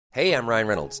Hey, I'm Ryan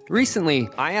Reynolds. Recently,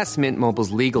 I asked Mint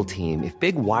Mobile's legal team if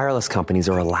big wireless companies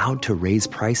are allowed to raise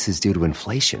prices due to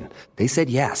inflation. They said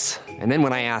yes. And then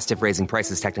when I asked if raising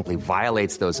prices technically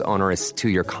violates those onerous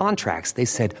two-year contracts, they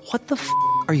said, "What the f***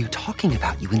 are you talking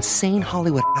about, you insane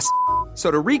Hollywood ass?" So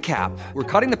to recap, we're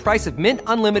cutting the price of Mint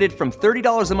Unlimited from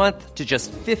 $30 a month to just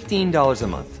 $15 a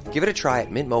month. Give it a try at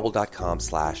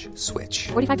mintmobile.com/switch.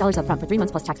 $45 up front for 3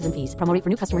 months plus taxes and fees. Promo rate for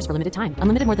new customers for limited time.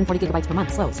 Unlimited more than 40 gigabytes per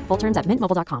month. Slows full terms at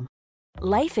mintmobile.com.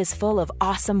 Life is full of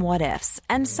awesome what-ifs,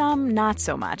 and some not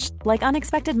so much, like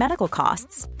unexpected medical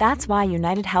costs. That's why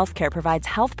United Healthcare provides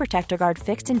Health Protector Guard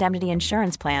fixed indemnity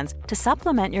insurance plans to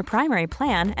supplement your primary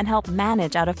plan and help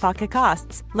manage out-of-pocket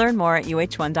costs. Learn more at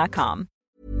uh1.com.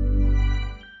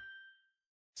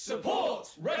 Support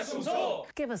Wrestle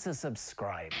Talk. Give us a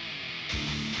subscribe.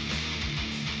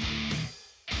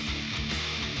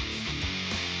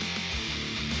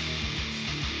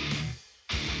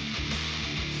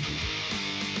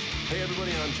 Hey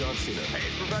everybody, I'm John Cena. Hey,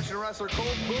 it's professional wrestler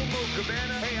Colt Boom Boom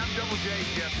Cabana. Hey, I'm Double J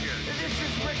Jeff here. And this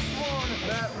is Rick Swan.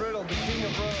 Matt Riddle, the King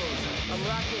of Rose. I'm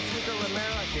Rocky Slicker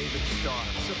Romero. David Starr.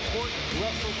 Support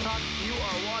Wrestle Talk. You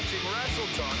are watching Wrestle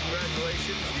Talk.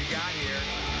 Congratulations, you got here.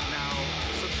 Now,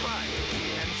 subscribe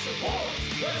and support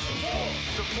Wrestle Talk.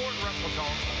 Support Wrestle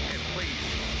Talk and please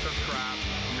subscribe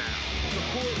now.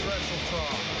 Support Wrestle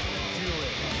Talk. Do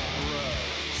it,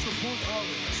 bro. Support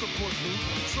Ollie. Support Luke.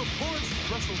 Support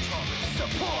Wrestle Talk.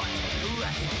 Support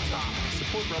Wrestle Talk.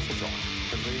 Support Wrestle Talk.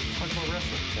 Because they talk about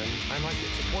wrestling, and I like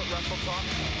it. Support Wrestle Talk.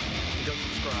 And go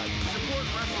subscribe. Support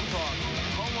Wrestle Talk.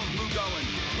 Home of Luke Owen.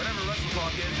 Whatever Wrestle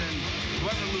Talk is, and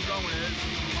whoever Luke Owen is,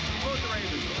 support the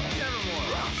Ravens. Nevermore.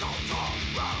 Wrestle Talk.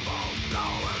 Rambo.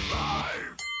 Now is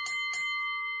live.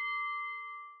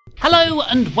 Hello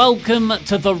and welcome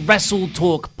to the Wrestle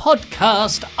Talk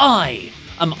podcast. I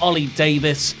am Ollie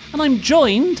Davis, and I'm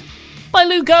joined by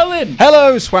Luke Owen.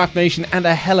 Hello, Swap Nation, and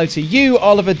a hello to you,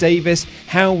 Oliver Davis.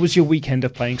 How was your weekend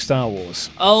of playing Star Wars?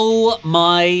 Oh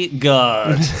my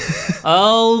god.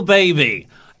 Oh baby.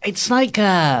 It's like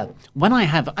when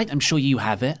I'm sure you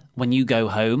have it, when you go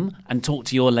home and talk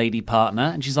to your lady partner,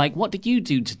 and she's like, what did you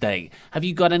do today? Have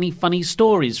you got any funny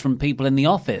stories from people in the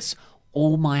office?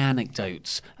 All my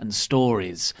anecdotes and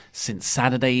stories since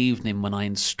Saturday evening when I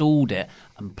installed it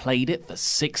and played it for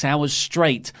 6 hours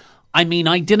straight. I mean,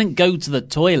 I didn't go to the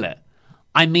toilet.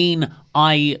 I mean,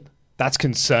 That's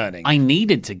concerning. I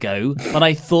needed to go, but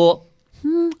I thought,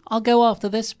 I'll go after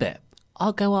this bit.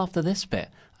 I'll go after this bit.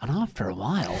 And after a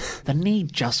while, the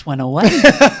need just went away.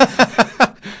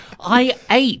 I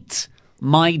ate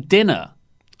my dinner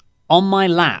on my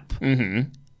lap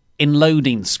in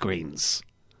loading screens.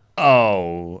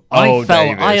 Davis.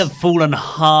 I have fallen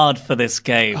hard for this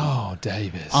game. Oh,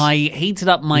 Davis. I heated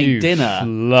up my dinner.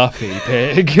 Fluffy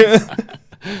pig.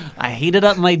 I heated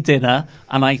up my dinner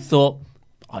and I thought,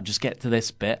 I'll just get to this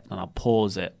bit and I'll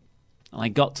pause it. And I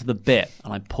got to the bit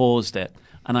and I paused it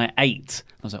and I ate.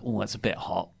 I was like, oh, that's a bit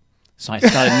hot. So I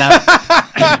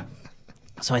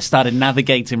started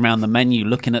navigating around the menu,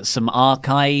 looking at some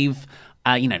archive.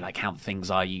 Like how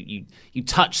things are. You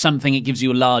touch something, it gives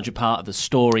you a larger part of the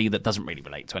story that doesn't really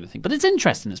relate to anything. But it's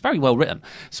interesting. It's very well written.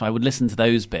 So I would listen to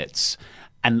those bits.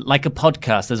 And like a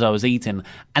podcast as I was eating.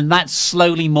 And that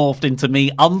slowly morphed into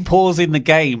me unpausing the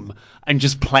game and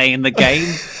just playing the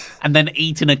game. And then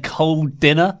eating a cold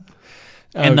dinner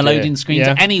in the loading screens.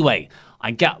 Yeah. Anyway,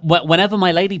 whenever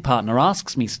my lady partner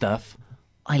asks me stuff,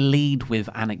 I lead with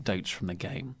anecdotes from the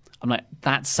game. I'm like,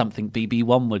 that's something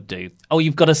BB1 would do. Oh,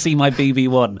 you've got to see my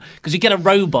BB1. Because you get a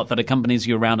robot that accompanies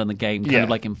you around in the game, kind of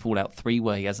like in Fallout 3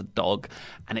 where he has a dog.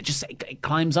 And it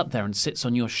climbs up there and sits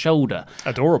on your shoulder.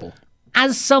 Adorable.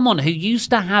 As someone who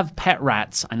used to have pet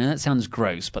rats, I know that sounds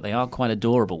gross, but they are quite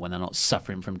adorable when they're not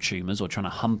suffering from tumours or trying to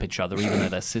hump each other, even though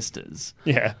they're sisters.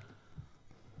 Yeah.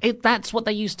 That's what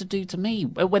they used to do to me.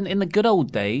 When in the good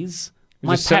old days,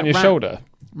 Just sit on your shoulder.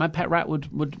 My pet rat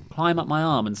would climb up my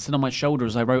arm and sit on my shoulder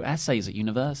as I wrote essays at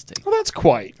university. Well, that's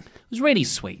quite. It was really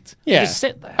sweet. Yeah. They just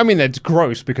sit there. I mean, it's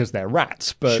gross because they're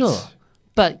rats, but... Sure.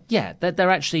 But yeah, they're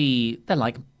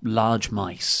like large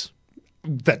mice.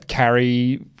 That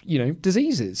carry,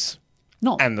 diseases.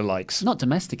 And the likes. Not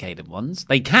domesticated ones.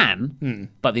 They can,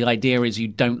 but the idea is you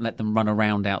don't let them run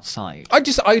around outside.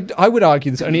 I would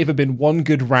argue there's only ever been one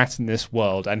good rat in this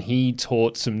world, and he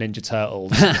taught some Ninja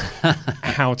Turtles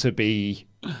how to be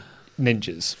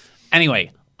ninjas.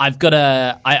 Anyway, I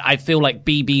feel like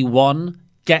BB1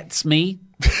 gets me.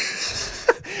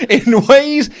 In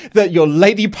ways that your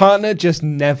lady partner just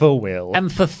never will.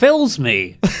 And fulfills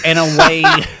me in a way...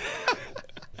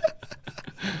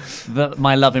 that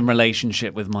my loving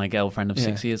relationship with my girlfriend of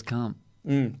 6 years can't.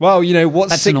 Well, you know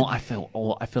what's That's I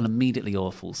feel immediately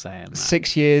awful saying that.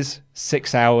 6 years,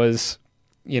 6 hours.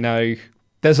 You know,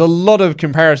 there's a lot of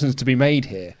comparisons to be made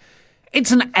here.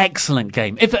 It's an excellent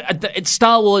game. If it's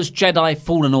Star Wars Jedi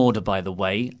Fallen Order, by the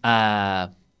way. 8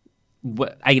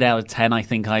 out of 10, I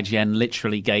think IGN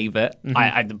literally gave it.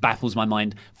 It baffles my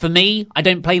mind. For me, I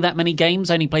don't play that many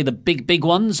games. I only play the big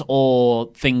ones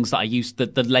or things that I used,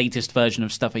 the latest version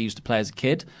of stuff I used to play as a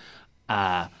kid.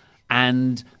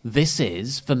 And this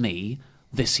is, for me,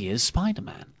 this year's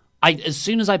Spider-Man. As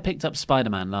soon as I picked up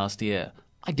Spider-Man last year,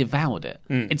 I devoured it.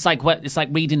 It's like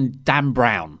reading Dan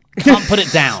Brown. Can't put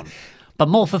it down, but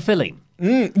more fulfilling.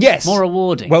 Yes. More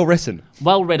rewarding. Well written.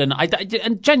 Well written.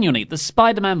 And genuinely, the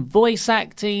Spider-Man voice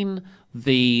acting,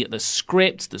 the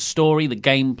script, the story, the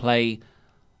gameplay,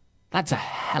 that's a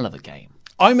hell of a game.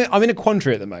 I'm in a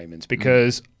quandary at the moment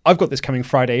because I've got this coming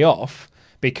Friday off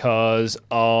because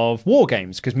of War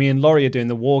Games, because me and Laurie are doing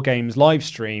the War Games live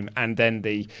stream and then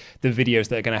the videos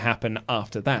that are going to happen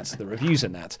after that, so the reviews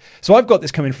and that. So I've got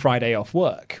this coming Friday off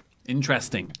work.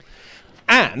 Interesting.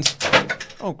 And,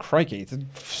 oh crikey, the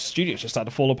studio's just started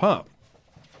to fall apart.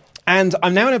 And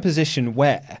I'm now in a position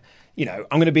where, you know,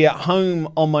 I'm going to be at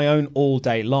home on my own all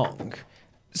day long.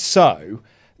 So,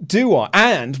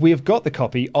 and we have got the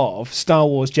copy of Star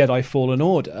Wars Jedi Fallen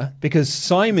Order because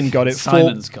Simon got it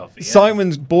Simon's copy, yeah.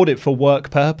 Simon's bought it for work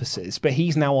purposes, but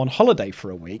he's now on holiday for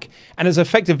a week and has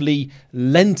effectively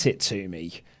lent it to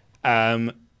me.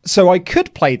 So I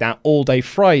could play that all day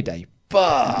Friday,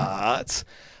 but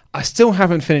I still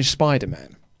haven't finished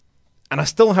Spider-Man. And I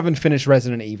still haven't finished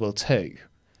Resident Evil 2.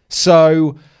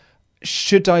 So,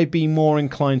 should I be more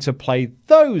inclined to play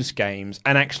those games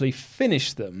and actually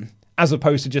finish them, as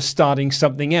opposed to just starting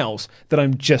something else that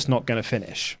I'm just not going to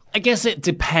finish? I guess it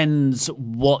depends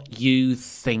what you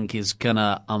think is going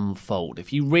to unfold.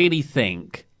 If you really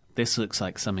think this looks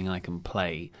like something I can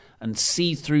play and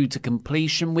see through to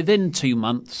completion within 2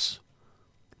 months,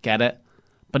 get it?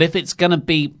 But if it's going to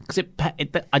be... because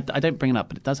I don't bring it up,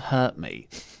 but it does hurt me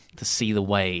to see the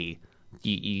way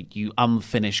you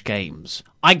unfinish games.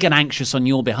 I get anxious on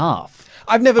your behalf.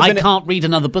 I can't read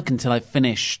another book until I've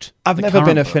finished. I've never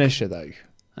been a finisher, though.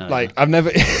 I've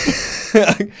never...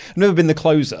 I've never been the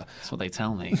closer. That's what they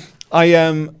tell me.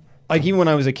 Even when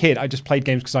I was a kid, I just played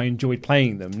games because I enjoyed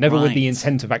playing them, never with the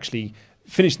intent of actually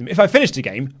finishing them. If I finished a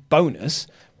game, bonus...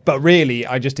 but really,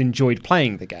 I just enjoyed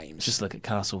playing the games. Just look at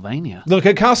Castlevania. Look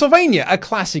at Castlevania, a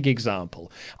classic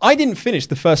example. I didn't finish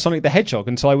the first Sonic the Hedgehog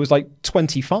until I was like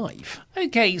 25.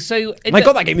 Okay, so... I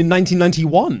got that game in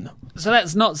 1991. So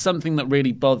that's not something that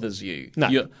really bothers you?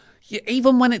 No.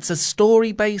 Even when it's a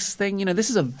story-based thing, you know, this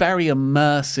is a very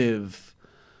immersive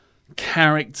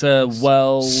character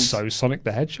world. So Sonic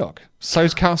the Hedgehog.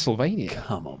 So's Castlevania.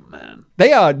 Come on, man.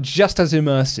 They are just as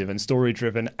immersive and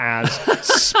story-driven as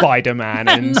Spider-Man.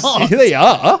 And not. They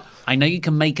are. I know you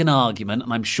can make an argument,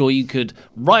 and I'm sure you could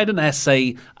write an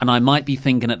essay, and I might be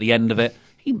thinking at the end of it,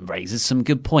 he raises some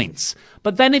good points.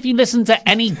 But then if you listen to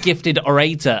any gifted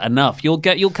orator enough,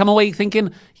 you'll come away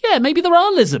thinking, yeah, maybe there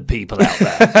are lizard people out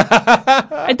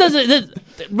there. It doesn't...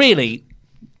 really,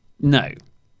 no.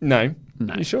 No.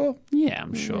 No. You sure? Yeah,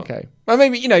 I'm sure. Okay. Well,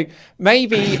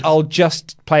 maybe I'll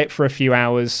just play it for a few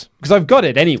hours because I've got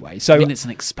it anyway. So I mean, it's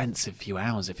an expensive few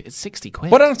hours. If it's 60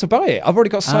 quid. Well, I don't have to buy it. I've already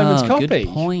got Simon's copy. Good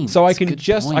point. So I can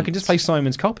just play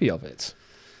Simon's copy of it.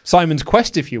 Simon's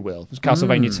Quest, if you will,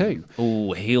 Castlevania 2.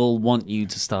 Oh, he'll want you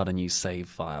to start a new save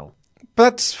file.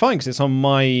 But that's fine because it's on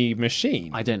my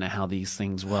machine. I don't know how these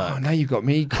things work. Oh, now you've got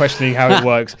me questioning how it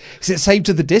works. Is it saved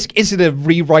to the disc? Is it a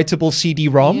rewritable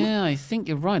CD-ROM? Yeah, I think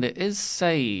you're right. It is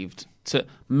saved to...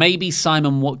 maybe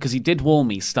Simon, because he did warn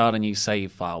me, start a new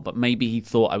save file, but maybe he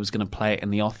thought I was going to play it in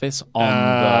the office on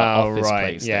the Office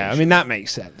PlayStation. Yeah, I mean, that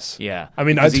makes sense. Yeah. I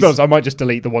mean, to be honest, I might just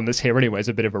delete the one that's here anyway. It's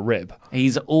a bit of a rib.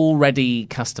 He's already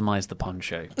customized the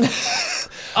poncho.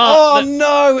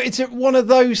 No, it's one of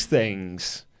those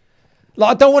things.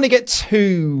 Like, I don't want to get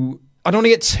too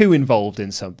involved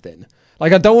in something.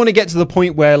 Like, I don't want to get to the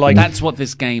point where, like... That's what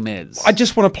this game is. I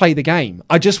just want to play the game.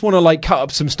 I just want to, like, cut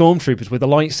up some stormtroopers with a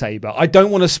lightsaber. I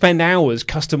don't want to spend hours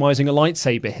customizing a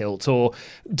lightsaber hilt or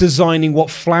designing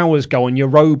what flowers go on your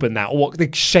robe and that, or what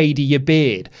the shade of your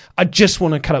beard. I just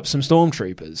want to cut up some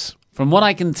stormtroopers. From what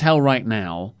I can tell right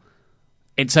now,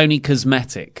 it's only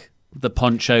cosmetic. The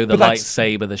poncho, the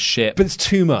lightsaber, the ship. But it's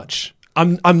too much.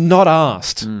 I'm not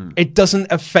asked. It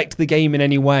doesn't affect the game in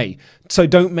any way. So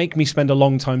don't make me spend a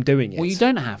long time doing it. Well, you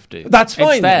don't have to. That's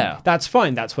fine. It's there. That's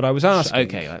fine. That's what I was asking.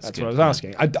 Okay, that's what good. I was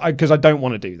asking. Because I don't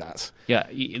want to do that. Yeah,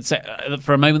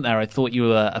 for a moment there, I thought you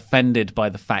were offended by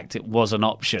the fact it was an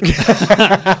option.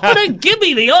 Well, don't give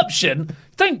me the option.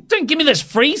 Don't give me this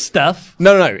free stuff.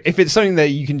 No. If it's something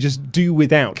that you can just do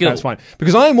without, Cool. that's fine.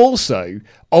 Because I am also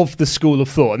of the school of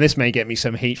thought, and this may get me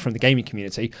some heat from the gaming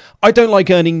community, I don't like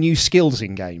earning new skills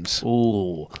in games.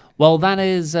 Ooh. Well, that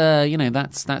is,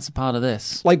 that's a part of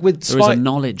this. Like with there is a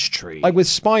knowledge tree. Like with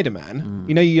Spider-Man,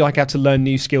 you have to learn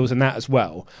new skills in that as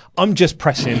well. I'm just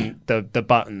pressing the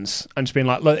buttons and just being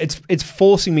like, look, it's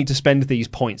forcing me to spend these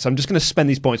points. I'm just going to spend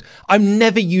these points. I'm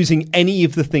never using any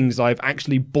of the things I've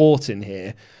actually bought in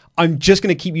here. I'm just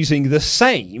going to keep using the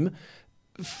same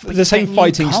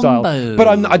fighting style. But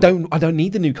I don't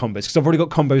need the new combos because I've already got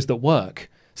combos that work.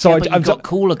 So I've got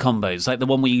cooler combos, like the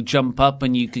one where you jump up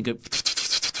and you can go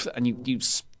and you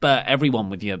spur everyone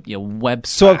with your web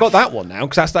staff. So I've got that one now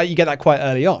because you get that quite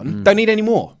early on. Don't need any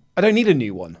more. I don't need a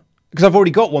new one because I've already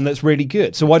got one that's really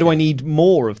good. So why do I need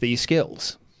more of these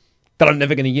skills that I'm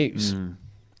never going to use?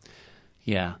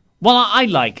 Yeah. Well, I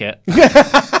like it.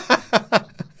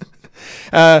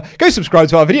 Go subscribe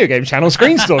to our video game channel,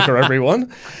 Screenstalker,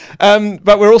 everyone.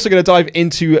 But we're also going to dive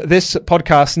into this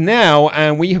podcast now,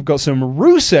 and we have got some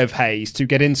Rusev Haze to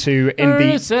get into in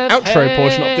the outro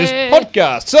portion of this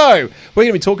podcast. So we're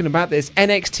going to be talking about this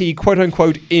NXT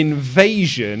quote-unquote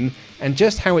invasion and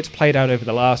just how it's played out over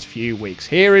the last few weeks.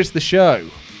 Here is the show.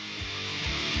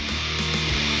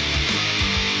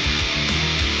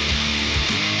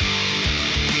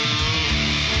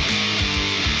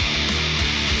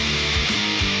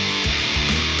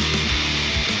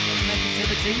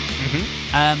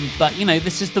 But,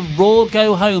 this is the Raw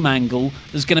Go Home angle.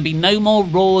 There's going to be no more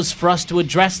Raws for us to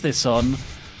address this on.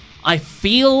 I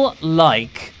feel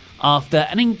like, after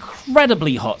an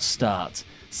incredibly hot start,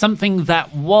 something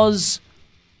that was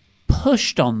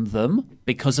pushed on them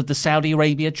because of the Saudi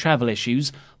Arabia travel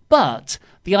issues, but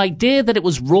the idea that it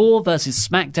was Raw versus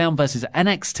SmackDown versus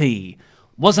NXT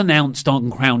was announced on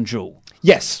Crown Jewel.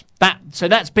 Yes. So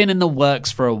that's been in the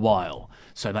works for a while.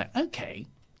 So okay,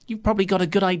 you've probably got a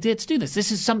good idea to do this.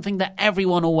 This is something that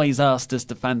everyone always asked us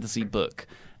to fantasy book.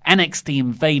 NXT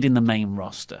invading the main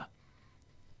roster.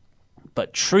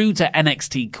 But true to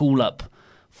NXT call-up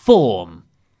form,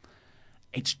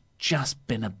 it's just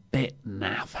been a bit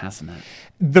naff, hasn't it?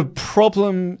 The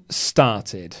problem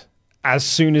started as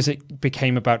soon as it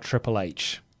became about Triple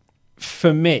H.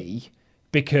 For me,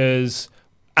 because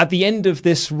at the end of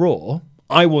this Raw,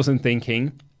 I wasn't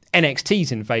thinking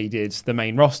NXT's invaded the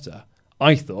main roster.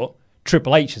 I thought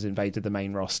Triple H has invaded the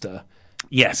main roster.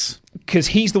 Yes. Because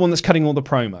he's the one that's cutting all the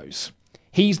promos.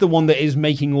 He's the one that is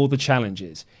making all the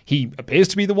challenges. He appears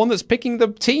to be the one that's picking the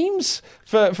teams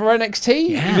for NXT,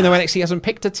 even though NXT hasn't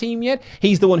picked a team yet.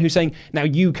 He's the one who's saying, now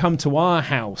you come to our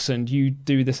house and you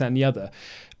do this and the other.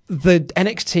 The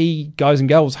NXT guys and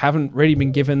girls haven't really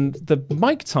been given the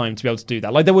mic time to be able to do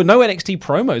that. Like, there were no NXT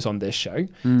promos on this show.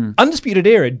 Undisputed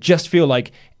Era just feel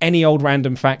like any old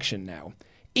random faction now.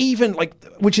 Even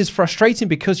which is frustrating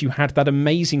because you had that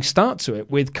amazing start to it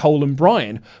with Cole and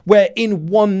Bryan, where in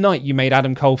one night you made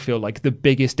Adam Cole feel like the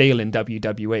biggest deal in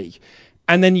WWE.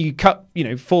 And then you cut,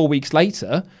 4 weeks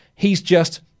later, he's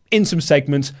just in some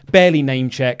segments, barely name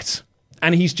checked.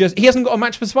 And he hasn't got a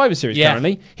match for Survivor Series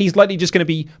currently. He's likely just going to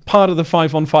be part of the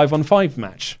 5-on-5-on-5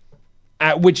 match.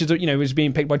 Which is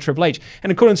being picked by Triple H.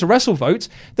 And according to WrestleVote,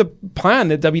 the plan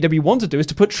that WWE want to do is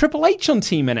to put Triple H on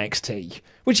Team NXT,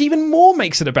 which even more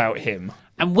makes it about him.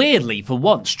 And weirdly, for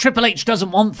once, Triple H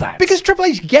doesn't want that. Because Triple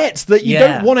H gets that you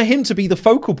don't want him to be the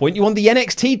focal point. You want the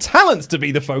NXT talents to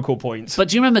be the focal point. But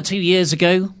do you remember 2 years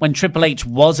ago when Triple H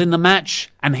was in the match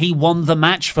and he won the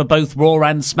match for both Raw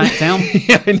and SmackDown?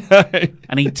 Yeah, I know.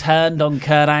 And he turned on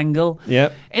Kurt Angle.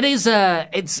 Yep. It is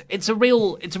it's a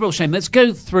real shame. Let's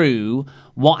go through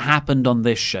what happened on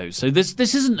this show. So this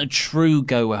isn't a true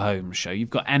go-home show. You've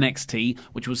got NXT,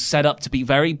 which was set up to be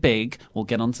very big. We'll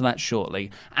get onto that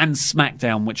shortly. And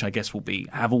SmackDown, which I guess will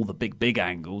have all the big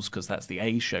angles because that's the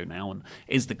A show now and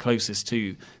is the closest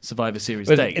to Survivor Series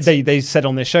dates. They said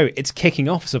on this show it's kicking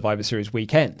off Survivor Series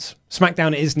weekends.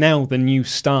 SmackDown is now the new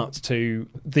start to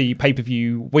the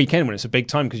pay-per-view weekend when it's a big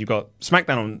time because you've got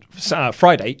SmackDown on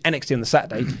Friday, NXT on the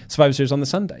Saturday, Survivor Series on the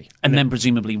Sunday. And then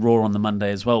presumably Raw on the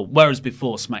Monday as well, whereas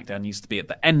before SmackDown used to be at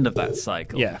the end of that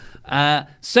cycle. Yeah.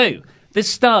 So this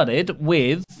started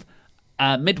with,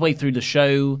 midway through the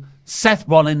show, Seth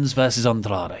Rollins versus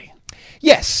Andrade.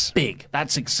 Yes. Big.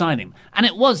 That's exciting. And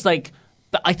it was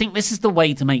I think this is the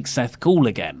way to make Seth cool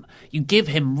again. You give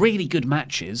him really good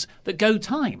matches that go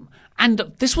time. And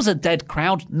this was a dead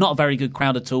crowd, not a very good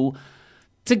crowd at all.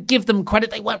 to give them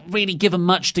credit, they weren't really given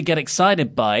much to get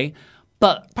excited by.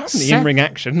 But apart from the in-ring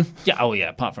action.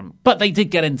 Apart from... But they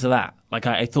did get into that. Like,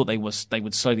 I thought they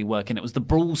would slowly work in. It was the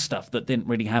brawl stuff that didn't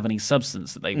really have any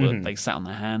substance that they sat on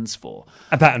their hands for.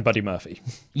 And that and Buddy Murphy.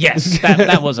 Yes,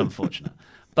 that was unfortunate.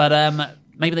 But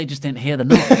maybe they just didn't hear the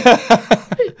knock.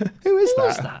 Who is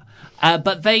that?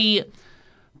 But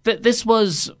this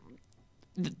was...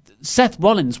 Seth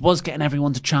Rollins was getting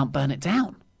everyone to chant "Burn It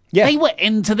Down." Yeah. They were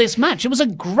into this match. It was a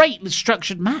greatly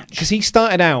structured match. Because he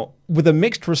started out with a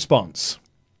mixed response.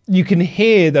 You can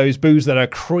hear those boos that are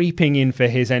creeping in for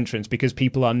his entrance because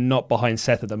people are not behind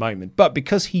Seth at the moment. But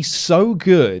because he's so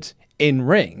good in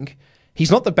ring, he's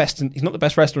not the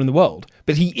best wrestler in the world,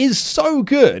 but he is so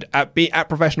good at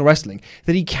professional wrestling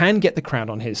that he can get the crowd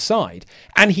on his side.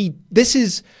 And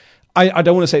I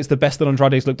don't want to say it's the best that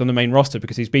Andrade's looked on the main roster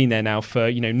because he's been there now for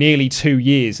nearly 2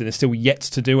 years and is still yet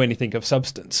to do anything of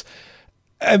substance.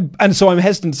 And so I'm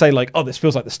hesitant to say this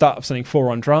feels like the start of something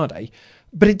for Andrade.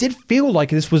 But it did feel like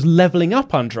this was leveling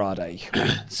up Andrade.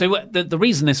 So the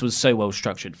reason this was so well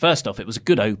structured, first off, it was a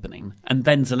good opening. And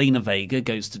then Zelina Vega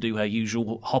goes to do her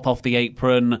usual hop off the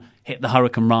apron, hit the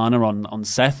Hurricane Rana on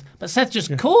Seth. But Seth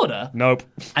just caught her. Nope.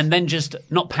 And then just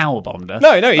not powerbombed her.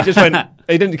 No, he just went,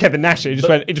 he didn't Kevin Nash it. He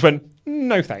just went,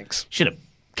 no thanks. Should have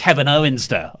Kevin Owens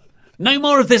her. No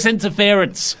more of this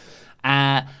interference.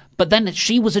 But then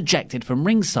she was ejected from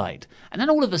ringside. And then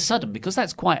all of a sudden, because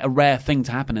that's quite a rare thing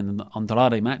to happen in the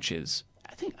Andrade matches,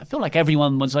 I feel like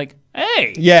everyone was like,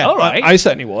 hey, yeah, all right. I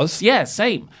certainly was. Yeah,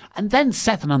 same. And then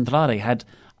Seth and Andrade had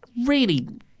really,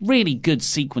 really good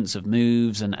sequence of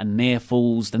moves and near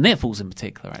falls. The near falls in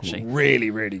particular, actually. Really,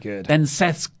 really good. Then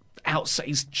Seth's outside,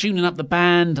 he's tuning up the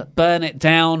band, Burn It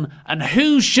Down, and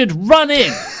who should run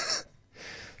in?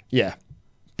 Yeah.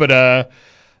 But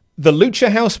the Lucha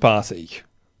House Party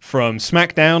from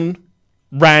SmackDown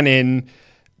ran in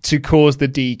to cause the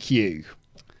DQ.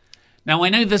 Now, I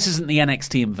know this isn't the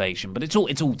NXT invasion, but it's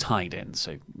all tied in,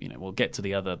 so we'll get to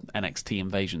the other NXT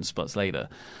invasion spots later.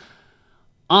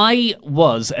 I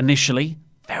was initially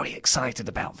very excited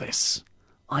about this.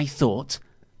 I thought,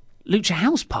 Lucha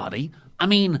House Party,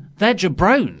 they're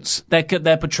jabrones.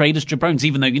 They're portrayed as jabrones,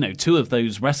 even though, two of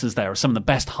those wrestlers there are some of the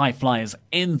best high flyers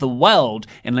in the world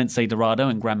in Lince Dorado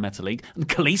and Gran Metalik, and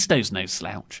Kalisto's no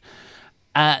slouch.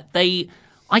 They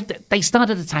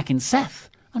started attacking Seth.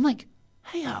 I'm like,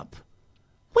 hey up.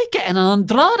 We're getting an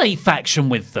Andrade faction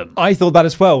with them. I thought that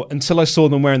as well, until I saw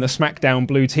them wearing the SmackDown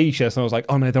blue t-shirts, and I was like,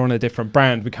 oh no, they're on a different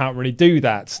brand. We can't really do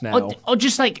that now. Or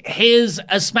just here's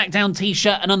a SmackDown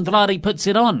t-shirt and Andrade puts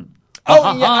it on.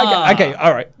 Oh, yeah, okay,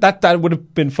 all right. That would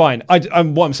have been fine. What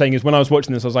I'm saying is when I was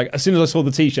watching this, I was like, as soon as I saw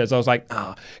the t-shirts, I was like,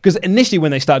 Because initially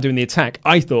when they started doing the attack,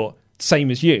 I thought, same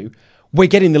as you, we're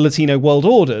getting the Latino World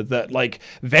Order that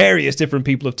various different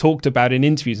people have talked about in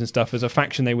interviews and stuff as a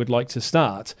faction they would like to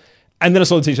start. And then I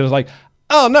saw the t-shirt, I was like,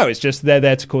 oh no, it's just they're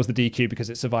there to cause the DQ because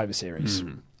it's Survivor Series.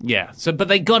 Yeah, but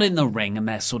they got in the ring and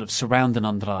they're sort of surrounding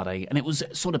Andrade, and it was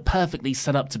sort of perfectly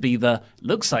set up to be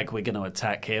looks like we're going to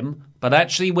attack him, but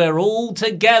actually we're all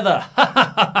together.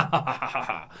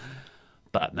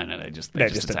 But no, they just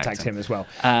attacked him as well.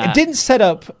 It didn't set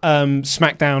up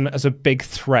SmackDown as a big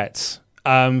threat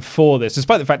for this,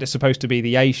 despite the fact it's supposed to be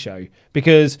the A show,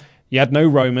 because you had no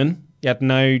Roman, you had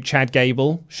no Chad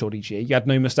Gable, Shorty G, you had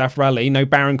no Mustafa Ali, no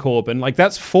Baron Corbin.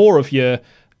 That's 4 of your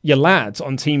lads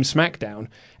on Team SmackDown.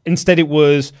 Instead, it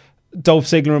was Dolph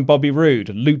Ziggler and Bobby Roode,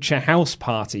 Lucha House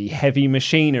Party, Heavy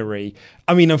Machinery.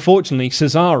 Unfortunately,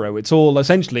 Cesaro. It's all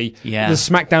essentially the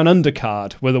SmackDown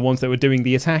undercard were the ones that were doing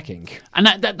the attacking. And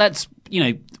that's,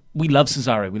 we love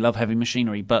Cesaro, we love Heavy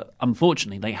Machinery, but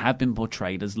unfortunately, they have been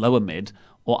portrayed as lower mid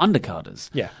or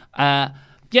undercarders. Yeah.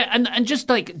 And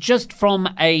just from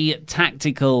a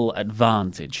tactical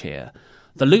advantage here,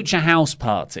 the Lucha House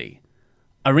Party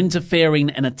are interfering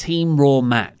in a Team Raw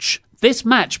match. This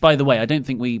match, by the way, I don't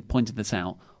think we pointed this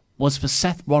out, was for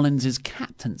Seth Rollins'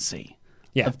 captaincy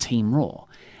of Team Raw.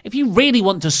 If you really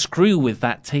want to screw with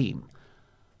that team,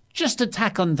 just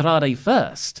attack Andrade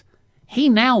first. He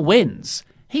now wins.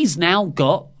 He's now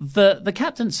got the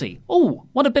captaincy. Oh,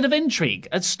 what a bit of intrigue.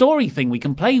 A story thing we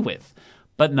can play with.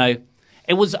 But no.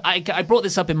 It was. I brought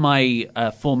this up in my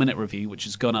 4-minute review, which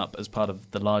has gone up as part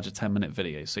of the larger 10-minute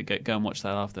video. So go and watch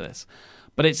that after this.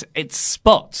 But it's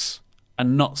spots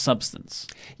and not substance.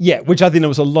 Yeah, which I think there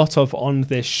was a lot of on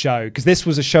this show, because this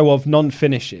was a show of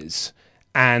non-finishes,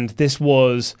 and this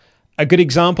was a good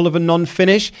example of a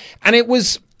non-finish. And there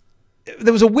was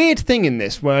a weird thing in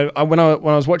this where when I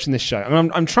was watching this show,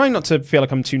 and I'm trying not to feel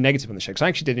like I'm too negative on the show because I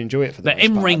actually did enjoy it for the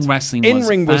in-ring wrestling.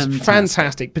 In-ring was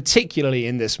fantastic, particularly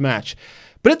in this match.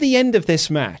 But at the end of this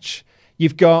match,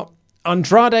 you've got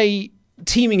Andrade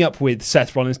teaming up with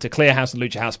Seth Rollins to clear house of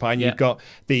Lucha House Party, and you've got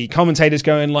the commentators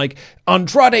going like,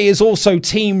 Andrade is also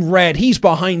Team Red. He's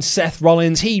behind Seth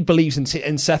Rollins. He believes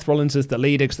in Seth Rollins as the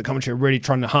leader, because the commentary are really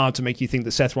trying hard to make you think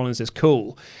that Seth Rollins is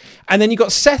cool. And then you've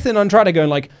got Seth and Andrade going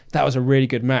like, that was a really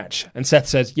good match. And Seth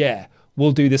says, yeah,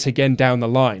 we'll do this again down the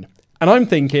line. And I'm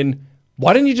thinking,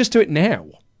 why don't you just do it now?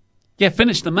 Yeah,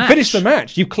 finish the match. Finish the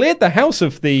match. You've cleared the house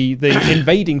of the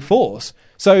invading force.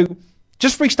 So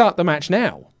just restart the match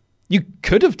now. You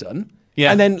could have done.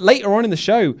 Yeah. And then later on in the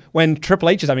show, when Triple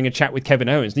H is having a chat with Kevin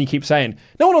Owens, and he keeps saying,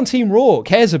 no one on Team Raw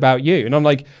cares about you. And I'm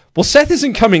like, well, Seth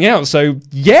isn't coming out, so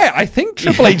yeah, I think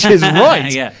Triple H is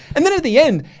right. Yeah. And then at the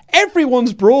end,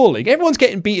 everyone's brawling. Everyone's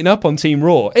getting beaten up on Team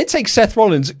Raw. It takes Seth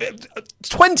Rollins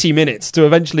 20 minutes to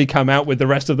eventually come out with the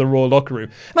rest of the Raw locker room.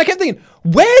 And I kept thinking,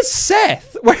 where's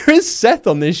Seth? Where is Seth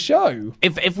on this show?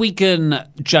 If we can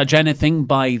judge anything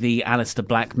by the Aleister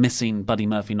Black missing Buddy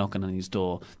Murphy knocking on his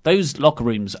door, those locker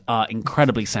rooms are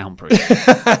incredibly soundproof.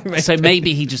 So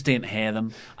maybe he just didn't hear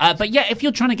them. But yeah, if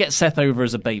you're trying to get Seth over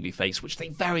as a babyface, which they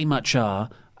very much are,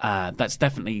 that's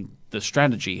definitely the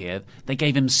strategy here. They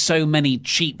gave him so many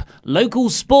cheap local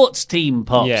sports team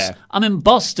pops. Yeah. I'm in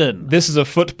Boston. This is a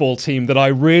football team that I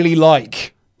really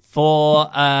like. For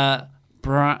The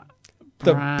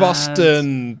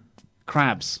Boston...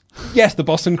 Crabs. Yes, the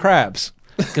Boston Crabs.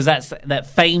 Because they're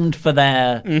famed for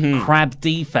their crab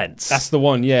defense. That's the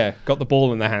one, yeah. Got the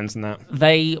ball in their hands and that.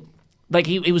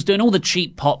 He was doing all the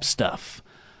cheap pop stuff.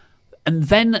 And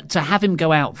then to have him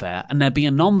go out there and there be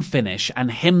a non-finish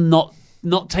and him not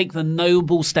take the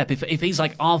noble step, if he's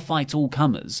like, I'll fight all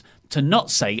comers, to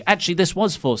not say, actually, this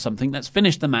was for something, let's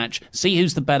finish the match, see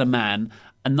who's the better man,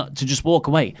 and not to just walk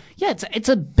away. Yeah, it's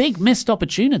a big missed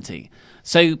opportunity.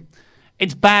 So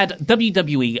it's bad.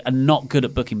 WWE are not good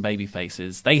at booking baby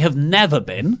faces. They have never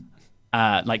been.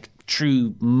 Like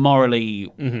true morally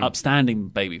upstanding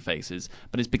baby faces,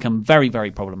 but it's become very,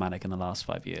 very problematic in the last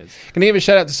 5 years. Can I give a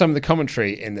shout out to some of the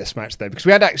commentary in this match though? Because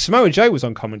we had Samoa Joe was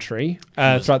on commentary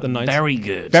throughout the night. Very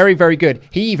good. Very, very good.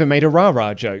 He even made a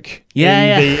rah-rah joke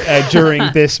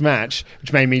during this match,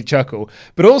 which made me chuckle.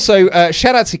 But also,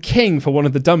 shout out to King for one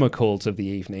of the dumber calls of the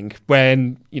evening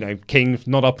when, King's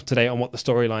not up to date on what the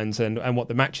storylines and what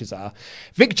the matches are.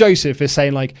 Vic Joseph is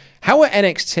saying, like, how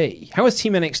is Team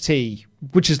NXT,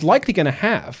 which is likely going to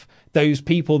have those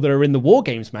people that are in the War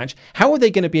Games match, how are they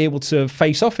going to be able to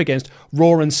face off against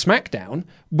Raw and SmackDown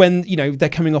when, they're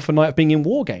coming off a night of being in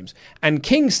War Games? And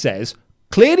King says,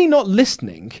 clearly not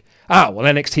listening,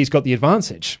 NXT's got the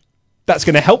advantage. That's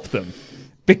going to help them.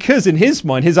 Because in his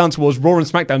mind, his answer was Raw and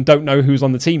SmackDown don't know who's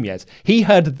on the team yet. He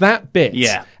heard that bit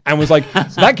and was like,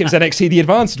 so that gives NXT the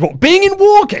advantage. What, being in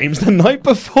War Games the night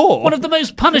before? One of the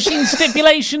most punishing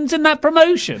stipulations in that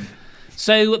promotion.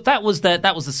 So that was the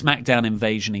SmackDown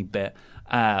invasion-y bit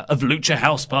of Lucha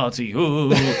House Party.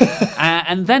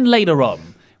 And then later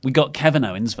on, we got Kevin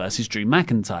Owens versus Drew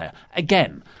McIntyre.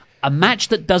 Again, a match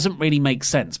that doesn't really make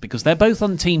sense because they're both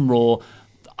on Team Raw.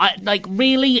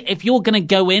 Really, if you're going to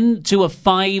go into a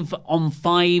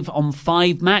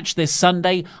 5-on-5-on-5 match this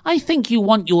Sunday, I think you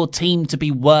want your team to be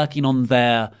working on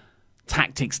their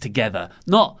tactics together.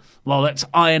 Not, let's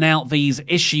iron out these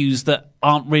issues that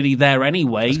aren't really there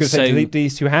anyway. I was going to say, do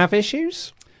these two have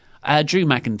issues? Drew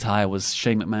McIntyre was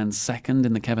Shane McMahon's second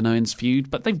in the Kevin Owens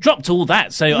feud, but they've dropped all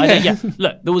that. So,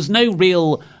 look, there was no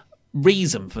real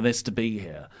reason for this to be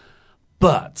here.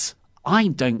 But I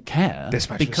don't care. This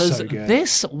match because was so good.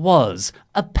 This was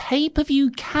a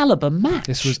pay-per-view caliber match.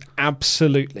 This was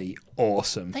absolutely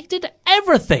awesome. They did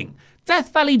everything.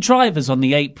 Death Valley Drivers on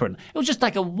the apron. It was just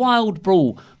like a wild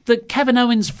brawl. The Kevin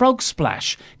Owens frog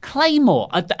splash. Claymore.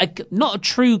 Not a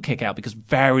true kick out because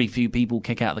very few people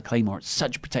kick out the Claymore. It's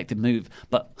such a protected move.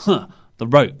 But, the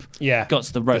rope. Yeah. Got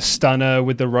to the rope. The stunner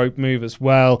with the rope move as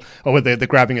well. Or with the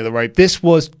grabbing of the rope. This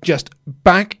was just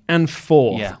back and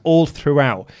forth all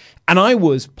throughout. And I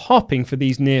was popping for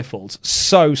these near falls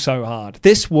so hard.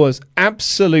 This was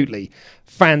absolutely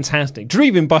fantastic. Drew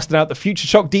even busted out the Future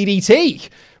Shock DDT,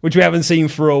 which we haven't seen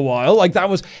for a while.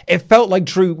 It felt like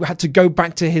Drew had to go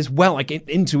back to his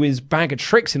into his bag of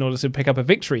tricks in order to pick up a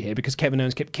victory here because Kevin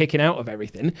Owens kept kicking out of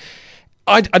everything.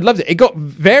 I'd loved it. It got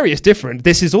various different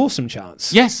This Is Awesome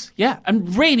chants. Yes, yeah.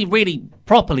 And really, really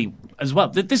properly as well.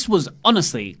 This was,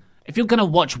 honestly, if you're going to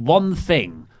watch one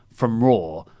thing from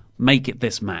Raw, make it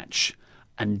this match.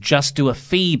 And just do a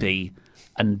Phoebe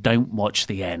and don't watch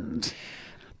the end.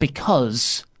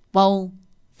 Because,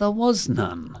 there was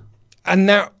none. And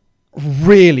that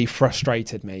really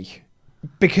frustrated me.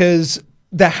 Because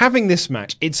they're having this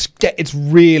match. It's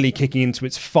really kicking into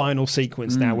its final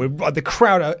sequence now. The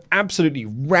crowd are absolutely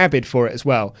rabid for it as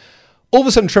well. All of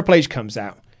a sudden, Triple H comes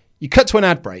out. You cut to an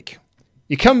ad break.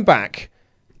 You come back,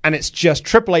 and it's just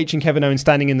Triple H and Kevin Owens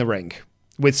standing in the ring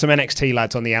with some NXT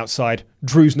lads on the outside.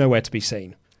 Drew's nowhere to be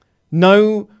seen.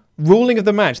 No ruling of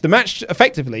the match. The match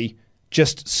effectively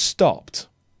just stopped.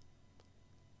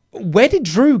 Where did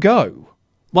Drew go?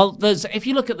 Well, if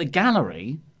you look at the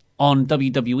gallery on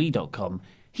WWE.com,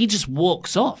 he just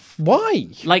walks off. Why?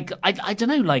 Like, I don't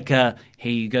know, like here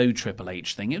you go, Triple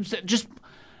H thing. It was just,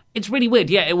 it's really weird.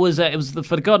 Yeah, it was the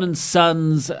Forgotten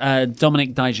Sons,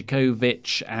 Dominic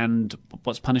Dijakovic, and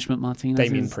what's Punishment Martinez?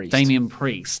 Damian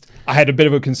Priest. I had a bit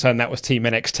of a concern that was Team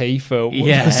NXT for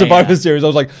Yeah, Survivor Series. I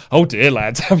was like, oh dear,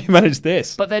 lads, how have you managed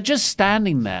this? But they're just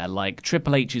standing there like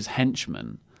Triple H's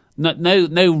henchmen.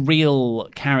 No real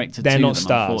character They're to not them,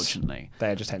 stars. Unfortunately.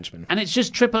 They're just henchmen. And it's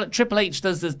just Triple H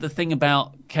does the thing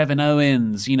about Kevin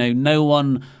Owens. You know, no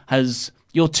one has...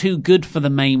 You're too good for the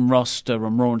main roster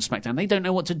on Raw and SmackDown. They don't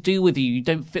know what to do with you. You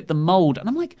don't fit the mold. And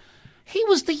I'm like, he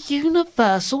was the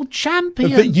Universal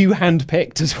Champion. That you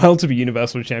handpicked as well to be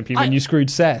Universal Champion when you screwed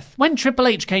Seth. When Triple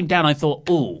H came down, I thought,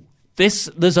 oh, there's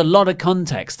a lot of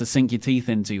context to sink your teeth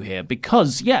into here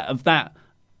because, yeah, of that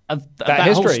whole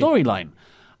history. storyline.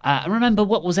 I remember,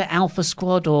 what was it, Alpha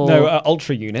Squad or... No,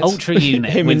 Ultra Unit. Ultra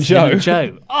Unit. him with and Joe. Him and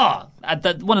Joe. Oh,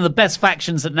 one of the best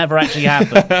factions that never actually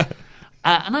happened.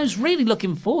 And I was really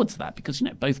looking forward to that because, you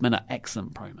know, both men are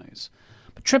excellent promos.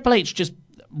 But Triple H just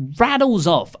rattles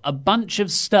off a bunch of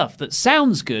stuff that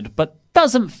sounds good, but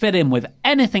doesn't fit in with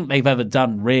anything they've ever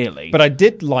done, really. But I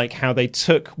did like how they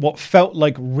took what felt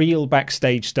like real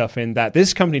backstage stuff in that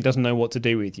this company doesn't know what to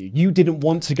do with you. You didn't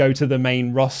want to go to the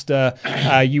main roster.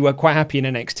 You were quite happy in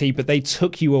NXT, but they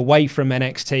took you away from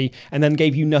NXT and then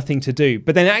gave you nothing to do.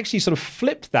 But then actually sort of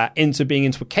flipped that into being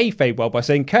into a kayfabe world by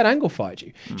saying Kurt Angle fired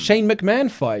you. Shane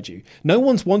McMahon fired you. No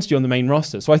one's wanted you on the main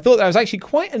roster. So I thought that was actually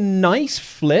quite a nice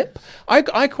flip.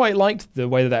 I quite liked the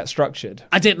way that's structured.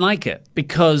 I didn't like it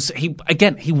because he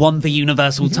won the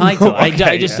Universal title. I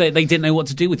just say they didn't know what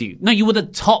to do with you. No, you were the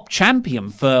top champion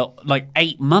for like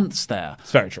 8 months there.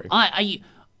 It's very true. I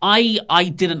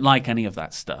didn't like any of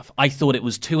that stuff. I thought it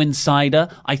was too insider.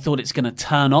 I thought it's going to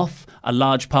turn off a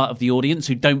large part of the audience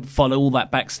who don't follow all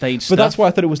that backstage stuff. But that's why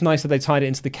I thought it was nice that they tied it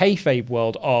into the kayfabe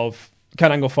world of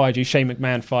Kurt Angle fired you, Shane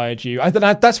McMahon fired you.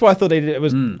 That's why I thought they did it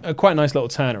was quite a nice little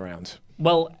turnaround.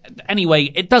 Well, anyway,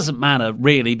 it doesn't matter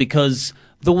really because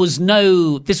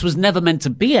this was never meant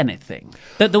to be anything.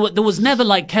 There was never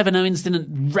like Kevin Owens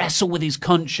didn't wrestle with his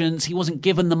conscience. He wasn't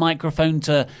given the microphone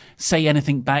to say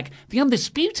anything back. The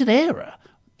Undisputed Era,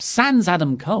 sans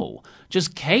Adam Cole,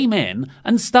 just came in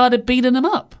and started beating him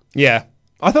up. Yeah.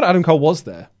 I thought Adam Cole was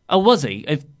there. Oh, was he?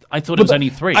 I thought it was only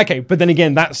 3. Okay, but then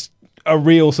again, that's a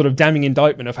real sort of damning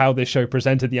indictment of how this show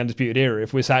presented the Undisputed Era.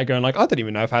 If we're sat going like, I don't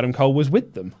even know if Adam Cole was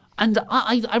with them. And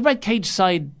I read Cage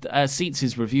Side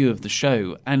Seats' review of the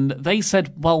show, and they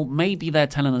said, well, maybe they're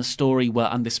telling a story where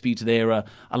Undisputed Era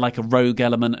are like a rogue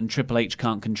element and Triple H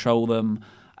can't control them.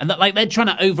 And that, like, they're trying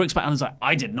to overexpand. And I was like,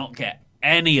 I did not get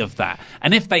any of that.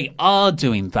 And if they are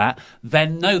doing that,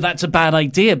 then no, that's a bad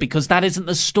idea because that isn't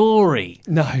the story.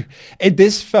 No.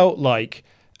 This felt like...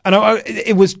 And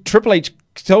it was Triple H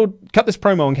cut this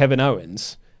promo on Kevin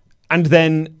Owens, and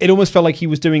then it almost felt like he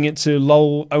was doing it to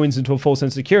lull Owens into a false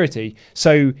sense of security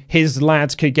so his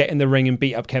lads could get in the ring and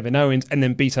beat up Kevin Owens and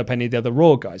then beat up any of the other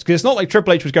Raw guys. Because it's not like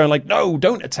Triple H was going like, no,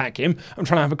 don't attack him. I'm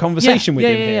trying to have a conversation with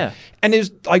him here. Yeah. And it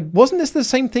was like, wasn't this the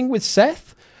same thing with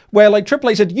Seth? Where like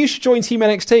Triple H said, you should join Team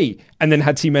NXT, and then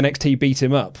had Team NXT beat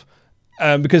him up.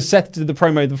 Because Seth did the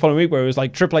promo the following week where it was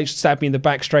like, Triple H stabbed me in the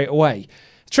back straight away.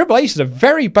 Triple H is a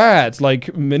very bad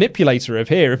like manipulator of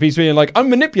here. If he's being like, I'm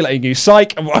manipulating you,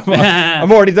 psych, I'm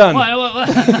already done.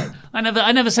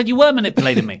 I never said you were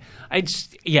manipulating me. And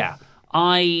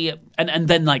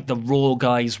then like the Raw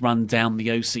guys run down the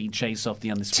OC, chase off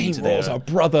the Undisputed Era. Team Raw's a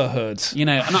brotherhood. You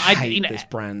know, and I hate this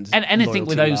brand. And anything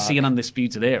with OC and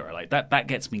Undisputed Era, like that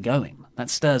gets me going. That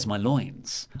stirs my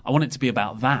loins. I want it to be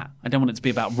about that. I don't want it to be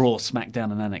about Raw,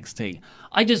 SmackDown, and NXT.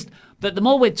 The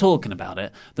more we're talking about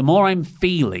it, the more I'm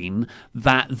feeling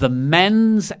that the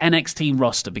men's NXT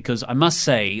roster, because I must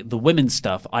say the women's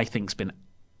stuff I think's been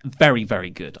very, very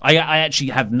good. I actually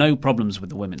have no problems with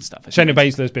the women's stuff. Shayna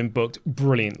Baszler's been booked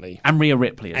brilliantly. And Rhea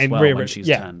Ripley as well when she's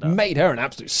turned up. Made her an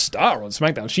absolute star on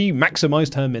SmackDown. She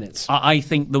maximised her minutes. I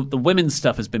think the women's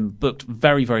stuff has been booked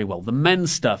very, very well. The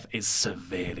men's stuff is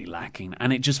severely lacking.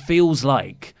 And it just feels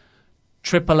like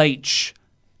Triple H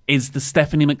is the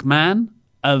Stephanie McMahon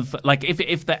of, like,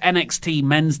 if the NXT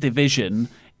men's division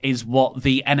is what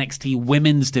the NXT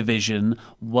women's division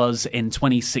was in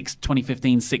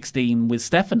 2015-16 with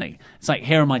Stephanie. It's like,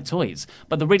 here are my toys.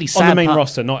 But the really sad on the main part,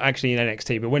 roster, not actually in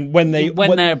NXT, but when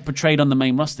they're portrayed on the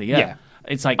main roster, yeah.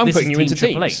 It's like, I'm this putting is you Team into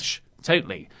Triple teams. H.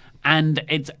 Totally. And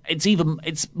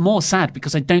it's more sad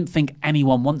because I don't think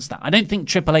anyone wants that. I don't think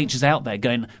Triple H is out there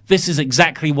going, this is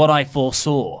exactly what I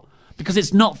foresaw. Because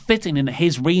it's not fitting in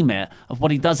his remit of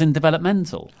what he does in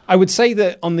developmental. I would say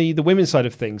that on the women's side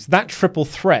of things, that triple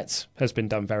threat has been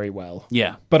done very well.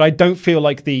 Yeah. But I don't feel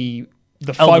like the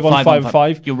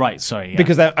 5-on-5. You're right, sorry. Yeah.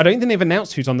 Because I don't think they've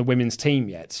announced who's on the women's team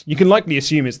yet. You can likely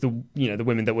assume it's the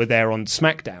women that were there on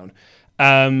SmackDown.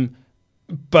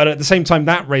 But at the same time,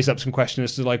 that raised up some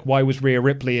questions as to like, why was Rhea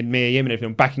Ripley and Mia Yim and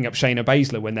everyone backing up Shayna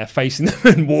Baszler when they're facing them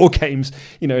in War Games,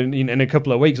 in a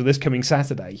couple of weeks or this coming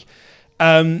Saturday.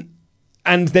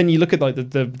 And then you look at like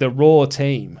the Raw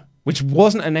team, which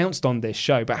wasn't announced on this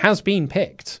show, but has been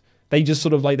picked. They just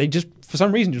sort of like, for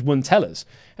some reason just wouldn't tell us.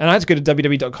 And I had to go to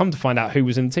WWE.com to find out who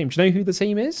was in the team. Do you know who the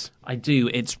team is? I do.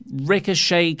 It's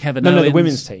Ricochet, Kevin Owens. No, the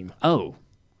women's team. Oh.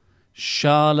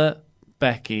 Charlotte,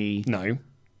 Becky. No.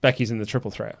 Becky's in the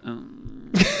triple threat.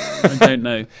 I don't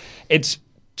know. It's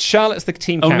Charlotte's the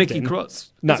team captain. Nikki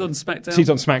Cross. No, She's on SmackDown. She's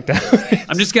on SmackDown.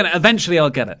 I'm just eventually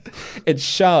I'll get it. It's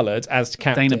Charlotte as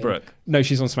captain. Dana Brooke. No,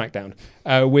 she's on SmackDown.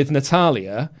 With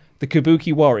Natalya, the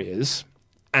Kabuki Warriors,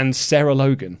 and Sarah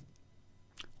Logan.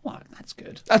 What? That's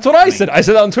good. That's what I said. I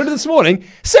said that on Twitter this morning.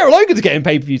 Sarah Logan's getting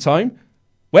pay-per-view time.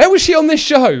 Where was she on this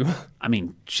show? I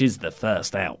mean, she's the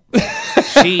first out.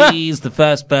 She's the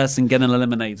first person getting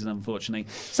eliminated, unfortunately.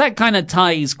 So that kind of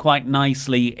ties quite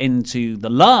nicely into the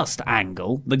last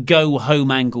angle, the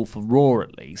go-home angle for Raw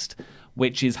at least,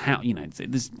 which is how,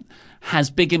 this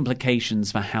has big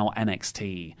implications for how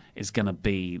NXT is going to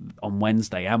be on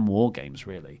Wednesday and War Games,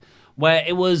 really. Where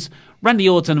it was Randy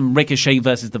Orton and Ricochet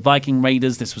versus the Viking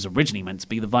Raiders. This was originally meant to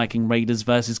be the Viking Raiders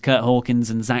versus Kurt Hawkins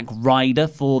and Zack Ryder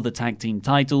for the tag team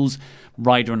titles.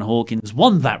 Ryder and Hawkins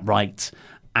won that right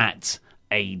at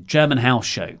a German house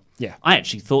show. Yeah. I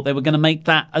actually thought they were going to make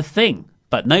that a thing.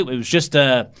 But no, it was just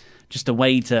a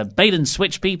way to bait and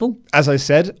switch people. As I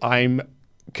said, I'm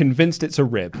convinced it's a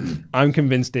rib. I'm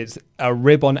convinced it's a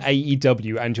rib on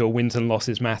AEW and your wins and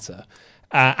losses matter.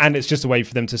 And it's just a way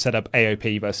for them to set up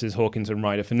AOP versus Hawkins and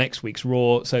Ryder for next week's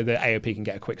Raw so that AOP can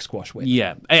get a quick squash win.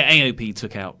 Yeah, AOP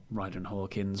took out Ryder and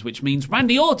Hawkins, which means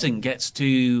Randy Orton gets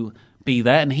to be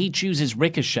there and he chooses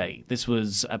Ricochet. This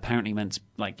was apparently meant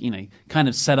to, kind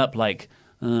of set up like,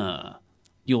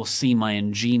 you'll see my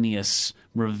ingenious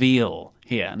reveal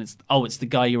here. And it's the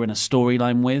guy you're in a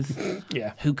storyline with.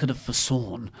 Yeah. Who could have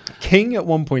foresawn? King at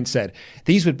one point said,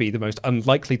 these would be the most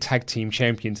unlikely tag team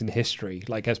champions in history,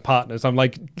 like as partners. I'm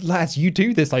like, lads, you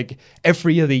do this like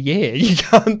every other year. You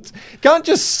can't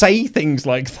just say things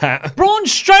like that. Braun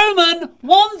Strowman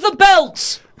won the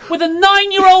belts with a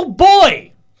 9-year-old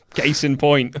boy. Case in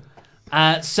point.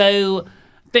 So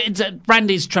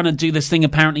Randy's trying to do this thing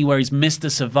apparently where he's missed a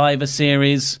Survivor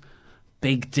Series.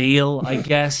 Big deal, I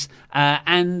guess.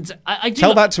 And I do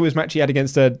tell that to his match he had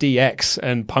against DX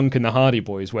and Punk and the Hardy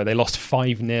Boys, where they lost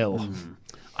 5-0.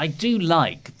 I do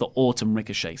like the Autumn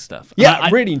Ricochet stuff. Yeah,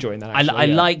 I'm really enjoying that. Actually, I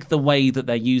like the way that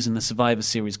they're using the Survivor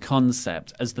Series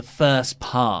concept as the first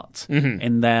part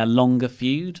in their longer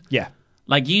feud. Yeah.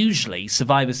 Like usually,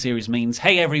 Survivor Series means,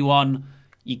 hey everyone,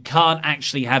 you can't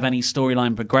actually have any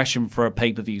storyline progression for a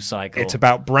pay-per-view cycle. It's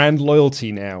about brand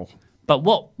loyalty now. But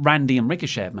what Randy and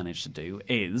Ricochet have managed to do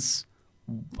is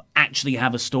actually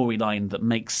have a storyline that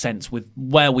makes sense with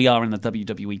where we are in the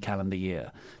WWE calendar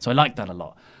year. So I like that a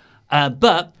lot.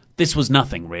 But this was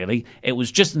nothing, really. It was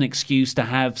just an excuse to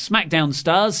have SmackDown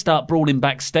stars start brawling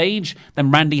backstage,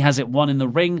 then Randy has it won in the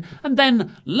ring, and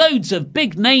then loads of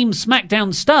big-name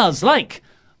SmackDown stars like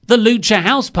the Lucha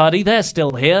House Party, they're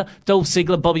still here, Dolph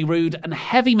Ziggler, Bobby Roode, and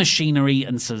Heavy Machinery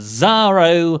and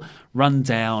Cesaro run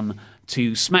down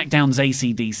to SmackDown's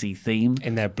AC/DC theme.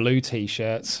 In their blue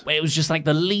T-shirts. It was just like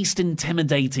the least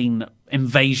intimidating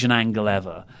invasion angle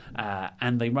ever.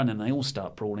 And they run and they all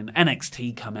start brawling.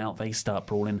 NXT come out, they start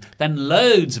brawling. Then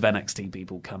loads of NXT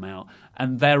people come out.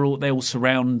 And they all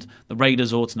surround the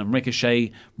Raiders, Orton and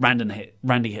Ricochet.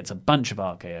 Randy hits a bunch of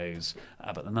RKOs,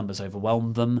 but the numbers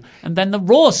overwhelmed them. And then the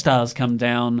Raw stars come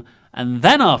down. And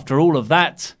then after all of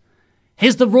that,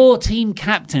 here's the Raw team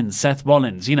captain, Seth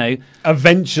Rollins,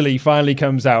 eventually finally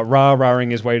comes out,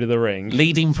 rah-rahing his way to the ring.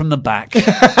 Leading from the back,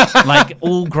 like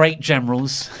all great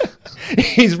generals.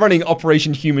 He's running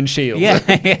Operation Human Shield.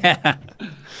 Yeah.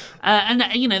 And,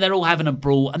 they're all having a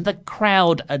brawl, and the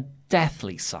crowd are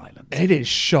deathly silent. It is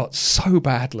shot so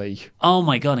badly. Oh,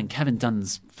 my God. And Kevin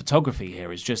Dunn's photography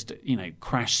here is just,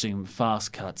 crash zoom,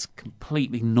 fast cuts,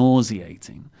 completely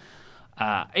nauseating.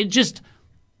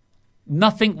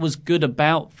 Nothing was good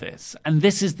about this. And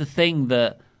this is the thing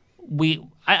that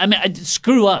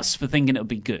screw us for thinking it would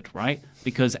be good, right?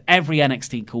 Because every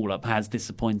NXT call-up has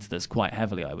disappointed us quite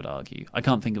heavily, I would argue. I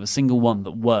can't think of a single one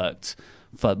that worked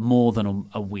for more than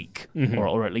a week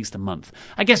or at least a month.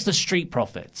 I guess the Street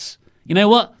Profits. You know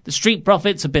what? The Street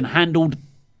Profits have been handled.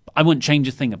 I wouldn't change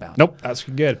a thing about it. Nope, that's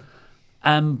good.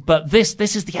 But this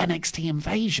is the NXT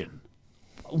invasion.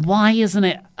 Why isn't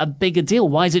it a bigger deal?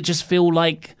 Why does it just feel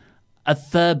like a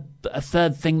third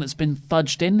thing that's been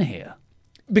fudged in here?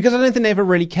 Because I don't think they ever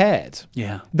really cared.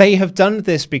 Yeah. They have done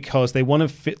this because they want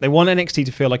NXT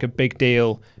to feel like a big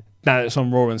deal now that it's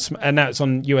on Raw and now it's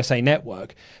on USA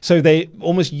Network. So they're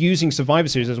almost using Survivor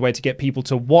Series as a way to get people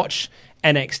to watch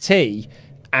NXT.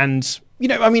 And,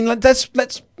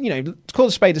 let's call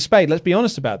a spade a spade. Let's be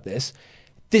honest about this.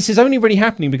 This is only really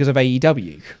happening because of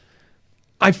AEW.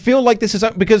 I feel like this is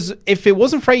because if it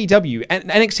wasn't for AEW,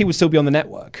 NXT would still be on the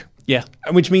network. Yeah.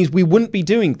 Which means we wouldn't be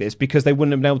doing this because they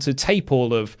wouldn't have been able to tape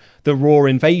all of the Raw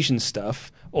invasion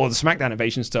stuff or the SmackDown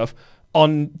invasion stuff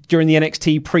during the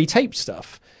NXT pre-taped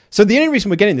stuff. So the only reason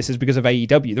we're getting this is because of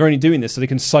AEW. They're only doing this so they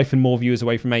can siphon more viewers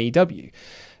away from AEW.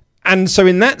 And so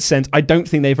in that sense, I don't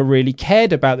think they ever really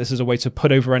cared about this as a way to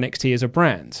put over NXT as a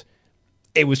brand.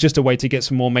 It was just a way to get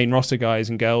some more main roster guys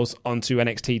and girls onto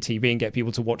NXT TV and get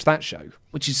people to watch that show.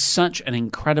 Which is such an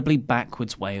incredibly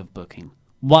backwards way of booking.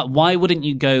 Why wouldn't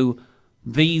you go,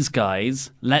 these guys,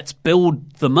 let's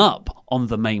build them up on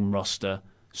the main roster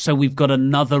so we've got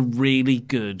another really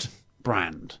good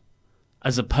brand,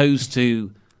 as opposed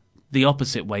to the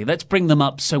opposite way. Let's bring them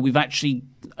up so we've actually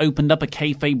opened up a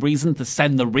kayfabe reason to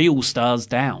send the real stars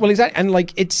down. Well, exactly.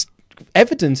 And it's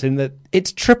evident in that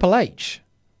it's Triple H.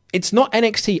 It's not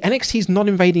NXT. NXT's not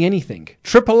invading anything.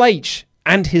 Triple H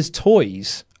and his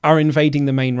toys are invading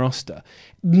the main roster.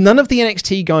 None of the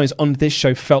NXT guys on this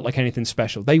show felt like anything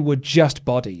special. They were just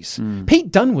bodies.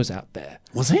 Pete Dunne was out there.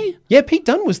 Was he? Yeah, Pete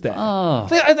Dunne was there. Oh.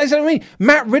 That's what I mean.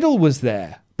 Matt Riddle was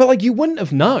there. But you wouldn't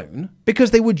have known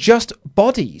because they were just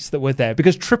bodies that were there,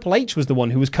 because Triple H was the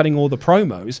one who was cutting all the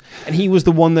promos, and he was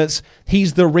the one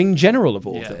he's the ring general of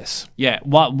all this. Yeah,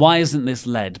 why isn't this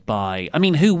led by...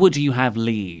 who would you have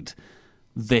lead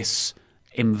this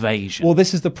invasion? Well,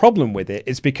 this is the problem with it.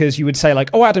 It's because you would say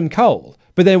Adam Cole,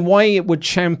 but then why would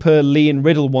Ciampa, Lee and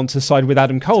Riddle want to side with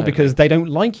Adam Cole? Totally. Because they don't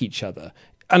like each other.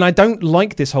 And I don't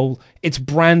like this whole it's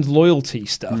brand loyalty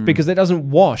stuff because it doesn't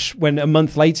wash when a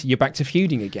month later you're back to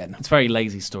feuding again. It's very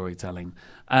lazy storytelling.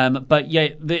 But yeah,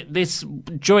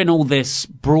 during all this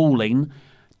brawling,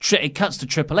 it cuts to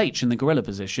Triple H in the gorilla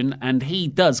position, and he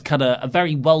does cut a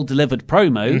very well-delivered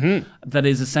promo that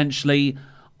is essentially,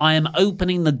 I am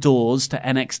opening the doors to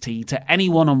NXT to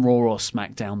anyone on Raw or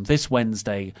SmackDown this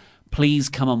Wednesday. Please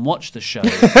come and watch the show.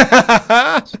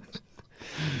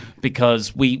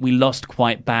 Because we lost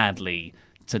quite badly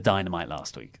to Dynamite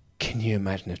last week. Can you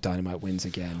imagine if Dynamite wins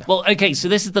again? Well, okay, so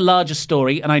this is the largest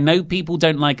story, and I know people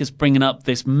don't like us bringing up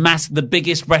this the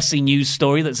biggest wrestling news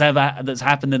story that's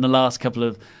happened in the last couple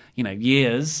of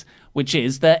years, which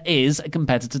is there is a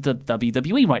competitor to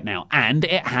WWE right now, and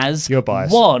it has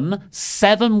won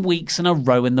 7 weeks in a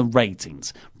row in the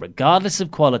ratings. Regardless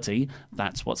of quality,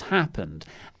 that's what's happened.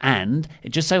 And it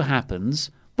just so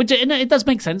happens... Which it does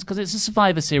make sense because it's a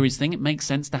Survivor Series thing. It makes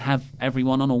sense to have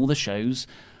everyone on all the shows.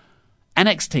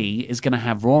 NXT is going to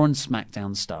have Raw and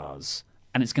SmackDown stars,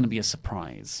 and it's going to be a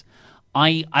surprise.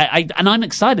 I'm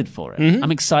excited for it. Mm-hmm.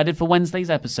 I'm excited for Wednesday's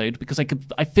episode because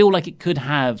I feel like it could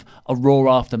have a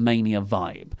Raw after Mania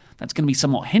vibe. That's going to be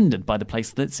somewhat hindered by the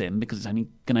place that it's in because it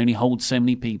can only hold so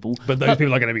many people. But those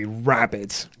people are going to be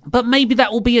rabid. But maybe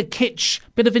that will be a kitsch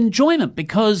bit of enjoyment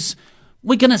because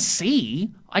we're going to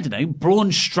see, I don't know, Braun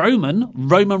Strowman,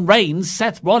 Roman Reigns,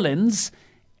 Seth Rollins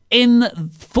in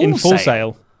Full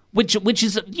Sail. Which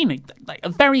is a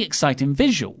very exciting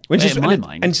visual in my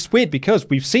mind. And it's weird because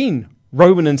we've seen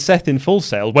Roman and Seth in Full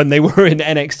Sail when they were in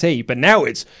NXT, but now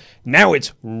it's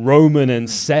Roman and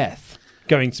Seth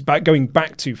going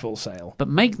back to Full Sail. But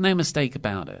make no mistake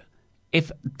about it,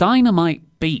 if Dynamite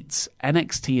beats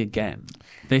NXT again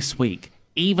this week,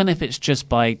 even if it's just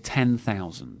by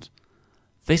 10,000.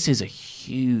 This is a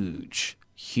huge,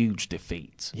 huge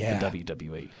defeat for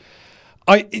WWE.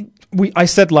 I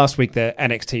said last week that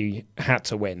NXT had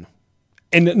to win.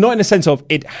 Not in a sense of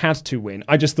it had to win.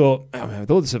 I just thought,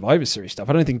 with all the Survivor Series stuff,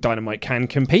 I don't think Dynamite can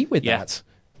compete with that.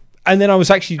 And then I was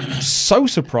actually so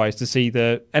surprised to see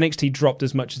the NXT dropped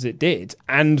as much as it did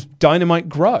and Dynamite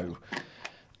grow.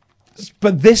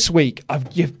 But this week,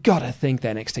 you've got to think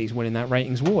that NXT is winning that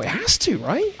ratings war. It has to,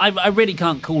 right? I really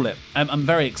can't call it. I'm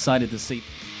very excited to see.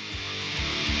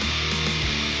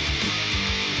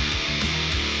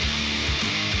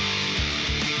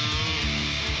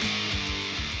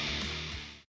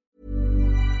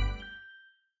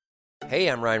 Hey,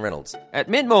 I'm Ryan Reynolds. At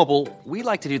Mint Mobile, we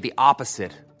like to do the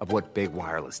opposite of what Big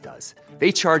Wireless does.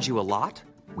 They charge you a lot,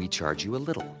 we charge you a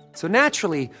little. So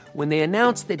naturally, when they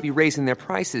announced they'd be raising their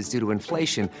prices due to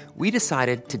inflation, we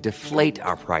decided to deflate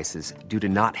our prices due to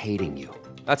not hating you.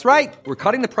 That's right. We're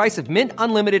cutting the price of Mint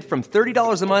Unlimited from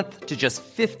 $30 a month to just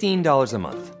 $15 a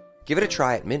month. Give it a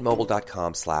try at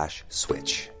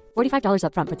mintmobile.com/switch. $45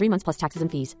 upfront for 3 months plus taxes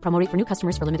and fees. Promo rate for new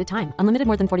customers for limited time. Unlimited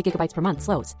more than 40 gigabytes per month.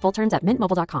 Slows full terms at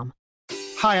mintmobile.com.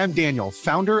 Hi, I'm Daniel,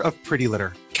 founder of Pretty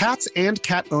Litter. Cats and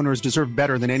cat owners deserve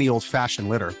better than any old-fashioned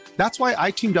litter. That's why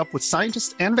I teamed up with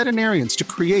scientists and veterinarians to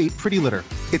create Pretty Litter.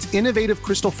 Its innovative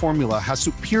crystal formula has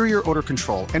superior odor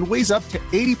control and weighs up to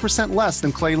 80% less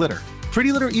than clay litter.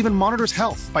 Pretty Litter even monitors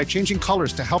health by changing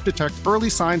colors to help detect early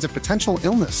signs of potential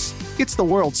illness. It's the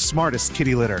world's smartest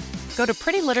kitty litter. Go to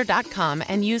prettylitter.com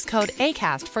and use code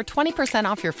ACAST for 20%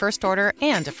 off your first order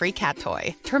and a free cat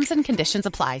toy. Terms and conditions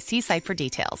apply. See site for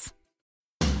details.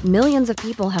 Millions of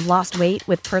people have lost weight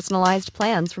with personalized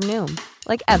plans from Noom.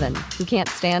 Like Evan, who can't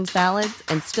stand salads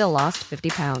and still lost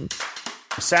 50 pounds.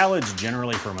 Salads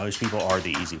generally for most people are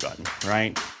the easy button,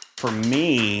 right? For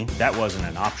me, that wasn't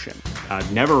an option. I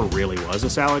never really was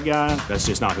a salad guy. That's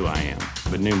just not who I am.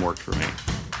 But Noom worked for me.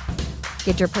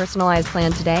 Get your personalized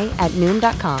plan today at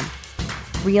Noom.com.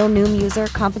 Real Noom user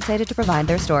compensated to provide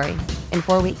their story. In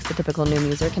 4 weeks, the typical Noom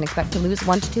user can expect to lose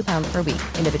 1 to 2 pounds per week.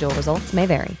 Individual results may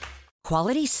vary.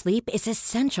 Quality sleep is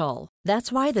essential.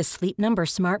 That's why the Sleep Number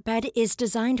Smart Bed is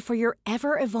designed for your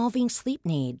ever-evolving sleep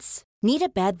needs. Need a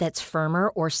bed that's firmer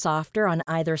or softer on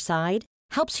either side?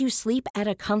 Helps you sleep at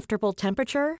a comfortable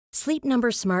temperature? Sleep Number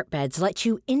Smart Beds let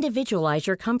you individualize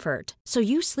your comfort, so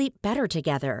you sleep better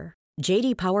together.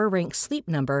 J.D. Power ranks Sleep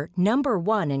Number number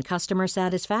 1 in customer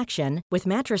satisfaction with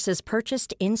mattresses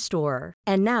purchased in-store.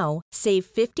 And now, save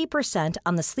 50%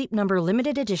 on the Sleep Number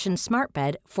Limited Edition Smart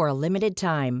Bed for a limited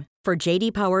time. For J.D.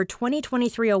 Power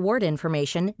 2023 award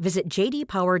information, visit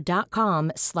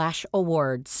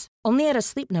jdpower.com/awards. Only at a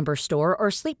Sleep Number store or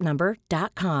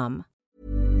sleepnumber.com.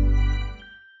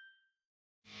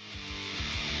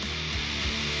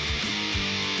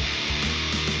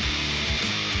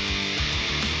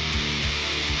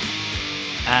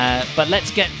 But let's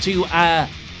get to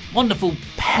wonderful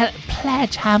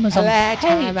pledge hammers on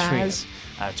Patreon.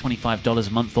 $25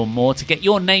 a month or more to get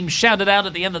your name shouted out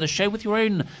at the end of the show with your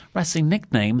own wrestling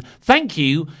nickname. Thank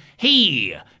you,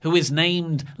 he who is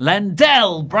named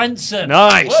Landell Branson.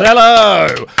 Nice, Whoa.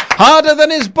 Hello. Harder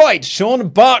than his bite, Sean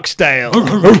Barksdale.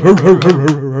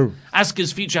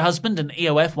 Asuka's future husband and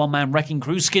EOF one-man wrecking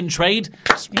crew Skin Trade.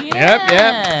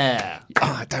 Yep.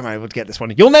 Oh, damn, I would get this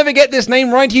one. You'll never get this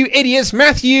name right, you idiots.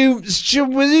 Matthew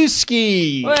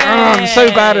Szczewski. Oh, I'm so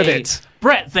bad at it.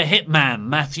 Brett the Hitman,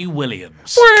 Matthew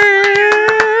Williams.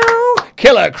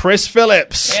 Killer Chris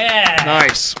Phillips. Yeah.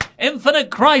 Nice.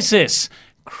 Infinite Crisis,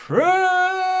 Chris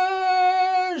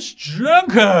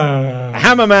Junker.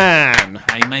 Hammerman.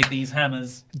 He made these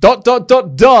hammers. Dive,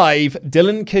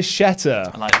 Dylan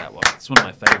Cachetta. I like that one. It's one of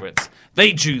my favourites.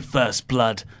 They drew first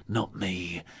blood, not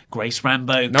me. Grace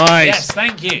Rambo. Nice. Yes,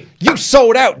 thank you. You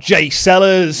sold out, Jay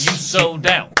Sellers. You sold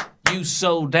out. You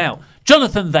sold out.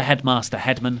 Jonathan the Headmaster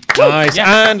Headman. Nice. Yep.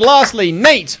 And lastly,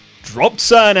 Nate dropped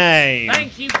surname.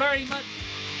 Thank you very much.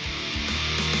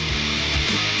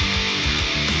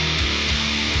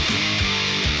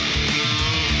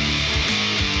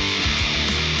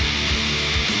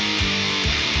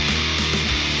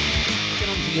 Get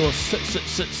on to your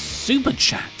super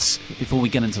chats before we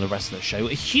get into the rest of the show.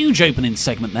 A huge opening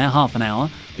segment there, half an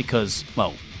hour, because,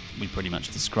 well, we pretty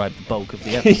much described the bulk of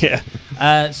the episode.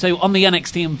 So on the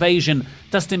NXT invasion,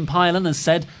 Dustin Pylan has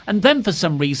said, and then for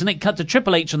some reason it cut to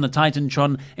Triple H on the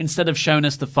Titantron instead of showing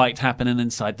us the fight happening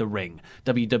inside the ring.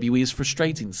 WWE is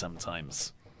frustrating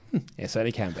sometimes. It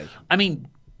certainly can be. I mean,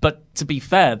 but to be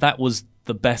fair, that was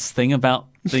the best thing about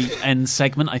the end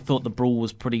segment. I thought the brawl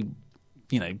was pretty,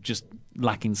 just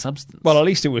lacking substance. Well, at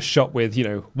least it was shot with,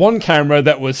 one camera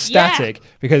that was static,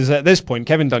 because at this point,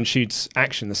 Kevin Dunn shoots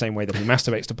action the same way that he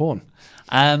masturbates to porn.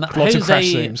 Lots of crash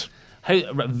zooms.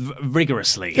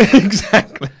 Rigorously.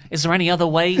 Exactly. Is there any other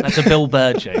way? That's a Bill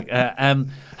Burr joke.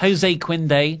 Jose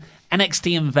Quinde,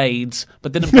 NXT invades,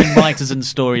 but didn't bring writers and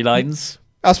storylines.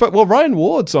 I suppose, well, Ryan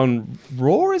Ward's on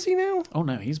Raw, is he now? Oh,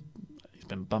 no, he's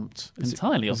been bumped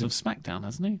entirely off of SmackDown,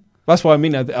 hasn't he? That's what I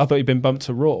mean. I thought he'd been bumped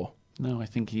to Raw. No, I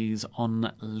think he's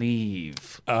on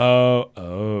leave.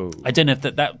 Oh. I don't know if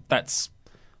that's...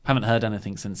 Haven't heard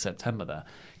anything since September there.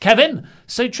 Kevin!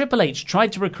 So Triple H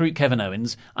tried to recruit Kevin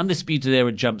Owens. Undisputed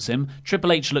Era jumps him.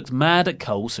 Triple H looked mad at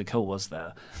Cole, so Cole was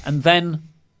there. And then,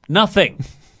 nothing.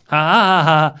 Ha ha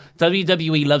ha ha.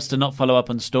 WWE loves to not follow up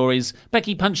on stories.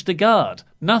 Becky punched a guard.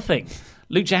 Nothing.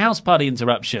 Lucha House Party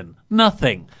interruption.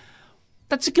 Nothing.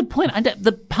 That's a good point. And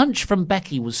the punch from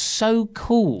Becky was so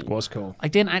cool. Was cool. I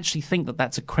didn't actually think that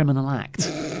that's a criminal act.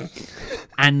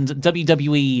 And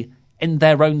WWE, in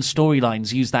their own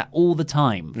storylines, use that all the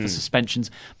time for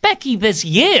suspensions. Becky this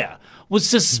year was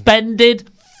suspended,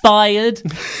 fired,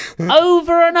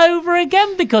 over and over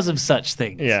again because of such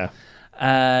things. Yeah.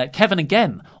 Kevin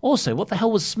again. Also, what the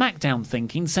hell was SmackDown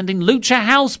thinking? Sending Lucha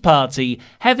House Party,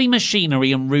 Heavy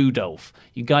Machinery, and Rudolph.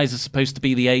 You guys are supposed to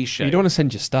be the A show. You don't want to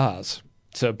send your stars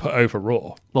to put over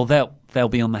Raw. Well, they'll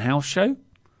be on the house show.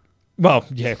 Well,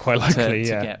 yeah, quite likely, to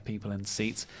yeah. get people in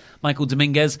seats. Michael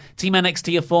Dominguez, Team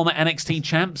NXT are former NXT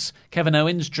champs. Kevin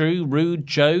Owens, Drew, Rude,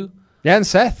 Joe. Yeah, and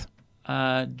Seth.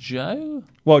 Joe?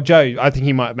 Well, Joe, I think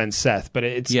he might have meant Seth, but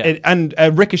and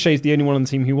Ricochet's the only one on the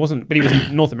team who wasn't, but he was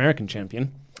North American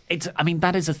champion. I mean,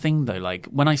 that is a thing, though. Like,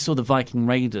 when I saw the Viking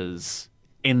Raiders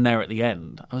in there at the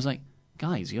end, I was like,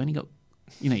 guys, you've only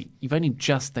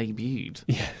just debuted.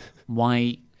 Yeah.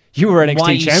 Why? You were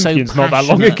NXT champions not that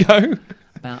long ago.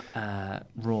 About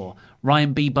Raw.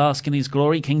 Ryan B. bask in his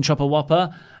glory, King Chopper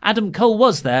Whopper. Adam Cole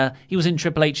was there. He was in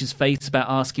Triple H's face about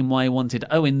asking why he wanted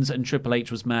Owens, and Triple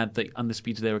H was mad that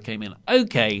Undisputed Era came in.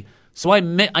 Okay, so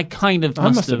I kind of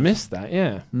must have missed that,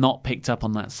 yeah. Not picked up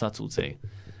on that subtlety.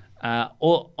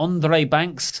 Or Andre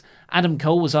Banks. Adam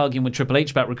Cole was arguing with Triple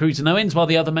H about recruiting Owens while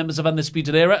the other members of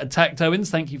Undisputed Era attacked Owens.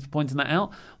 Thank you for pointing that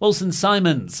out. Wilson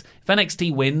Simons. If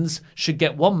NXT wins, should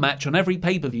get one match on every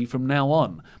pay-per-view from now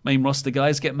on. Main roster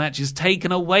guys get matches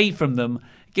taken away from them.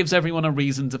 It gives everyone a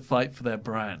reason to fight for their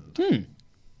brand.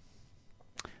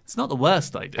 It's not the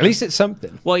worst idea. At least it's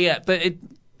something. Well, yeah, but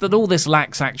that all this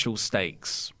lacks actual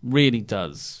stakes really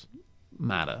does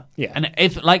matter. Yeah. And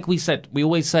if, like we said, we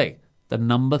always say, the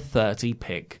number 30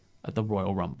 pick at the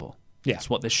Royal Rumble. Yeah.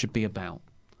 That's what this should be about.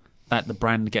 That the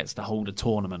brand gets to hold a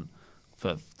tournament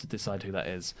to decide who that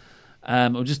is.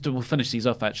 We'll finish these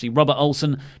off, actually. Robert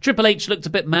Olsen. Triple H looked a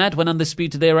bit mad when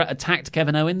Undisputed Era attacked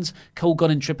Kevin Owens. Cole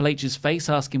got in Triple H's face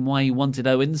asking why he wanted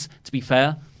Owens. To be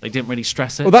fair, they didn't really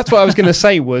stress it. Well, that's what I was going to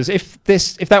say was if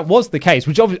that was the case,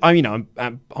 which obviously,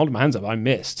 I'm holding my hands up, I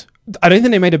missed. I don't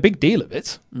think they made a big deal of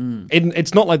it.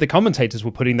 It's not like the commentators were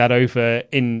putting that over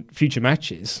in future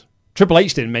matches. Triple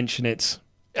H didn't mention it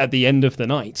at the end of the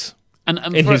night in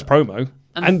his promo.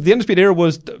 And the Undisputed Era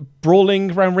was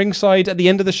brawling around ringside at the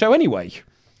end of the show anyway.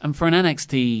 And for an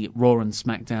NXT Raw and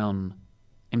SmackDown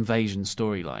invasion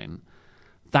storyline,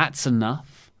 that's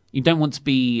enough. You don't want to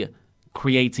be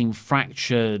creating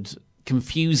fractured,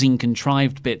 confusing,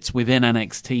 contrived bits within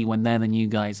NXT when they're the new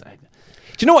guys. Do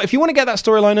you know what? If you want to get that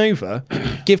storyline over,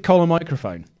 give Cole a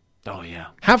microphone. Oh, yeah.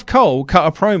 Have Cole cut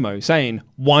a promo saying,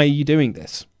 why are you doing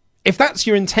this? If that's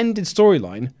your intended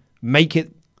storyline, make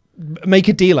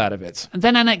a deal out of it. And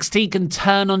then NXT can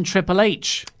turn on Triple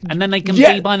H. And then they can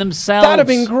be by themselves. That'd have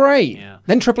been great. Yeah.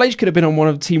 Then Triple H could have been on one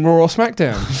of Team Raw or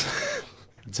SmackDown.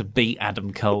 To beat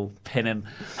Adam Cole, pin him.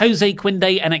 Jose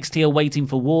Quinde, NXT are waiting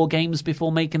for War Games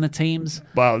before making the teams.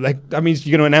 Well, that means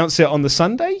you're going to announce it on the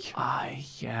Sunday?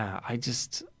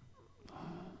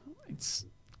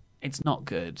 It's not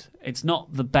good. It's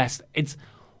not the best. It's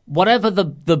whatever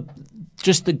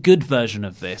just the good version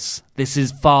of this. This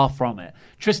is far from it.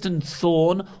 Tristan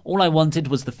Thorne, all I wanted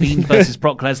was The Fiend versus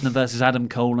Brock Lesnar versus Adam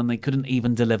Cole, and they couldn't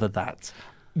even deliver that.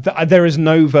 There is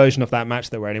no version of that match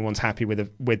where anyone's happy with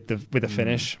the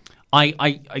finish.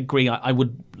 I agree. I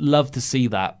would love to see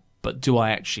that, but do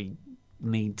I actually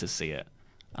need to see it?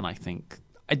 And I think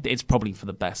it's probably for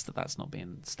the best that that's not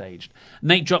being staged.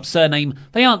 Nate drops surname.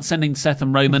 They aren't sending Seth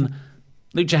and Roman.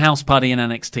 Lucha House Party in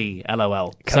NXT,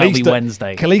 LOL. So that'll be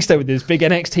Wednesday. Kalisto with his big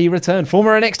NXT return.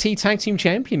 Former NXT Tag Team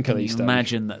Champion Kalisto.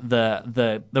 Imagine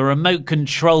the remote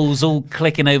controls all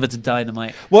clicking over to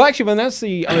Dynamite. Well,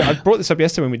 actually, I brought this up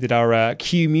yesterday when we did our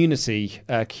Community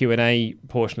Q&A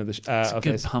portion of the It's a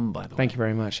good pun, by the way. Thank you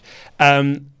very much.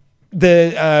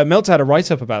 Meltzer had a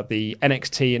write-up about the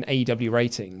NXT and AEW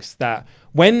ratings that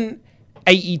when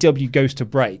AEW goes to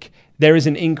break, there is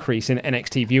an increase in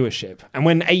NXT viewership. And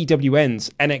when AEW ends,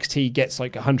 NXT gets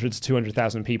like 100 to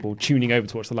 200,000 people tuning over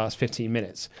to watch the last 15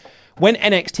 minutes. When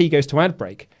NXT goes to ad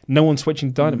break, no one's switching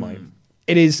to Dynamite.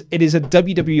 It is a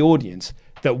WWE audience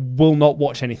that will not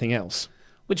watch anything else.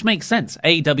 Which makes sense.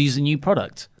 AEW is a new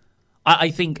product. I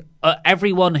think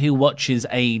everyone who watches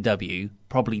AEW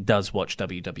probably does watch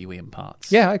WWE in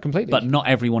parts. Yeah, completely. But not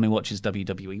everyone who watches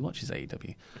WWE watches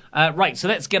AEW. Right, so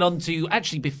let's get on to...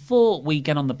 Actually, before we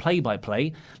get on the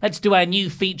play-by-play, let's do our new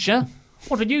feature.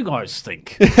 What did you guys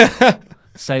think?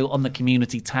 So on the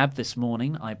community tab this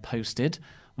morning, I posted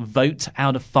vote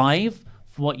out of 5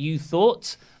 for what you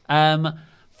thought.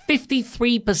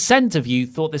 53% of you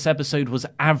thought this episode was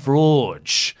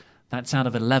average. That's out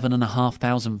of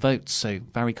 11,500 votes, so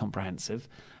very comprehensive.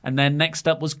 And then next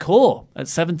up was Core at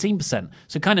 17%.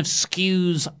 So kind of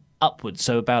skews upwards,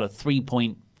 so about a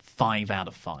 3.5 out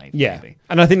of 5. Yeah, maybe.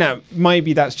 And I think that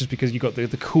maybe that's just because you got the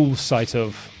cool sight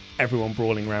of everyone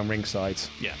brawling around ringside.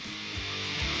 Yeah.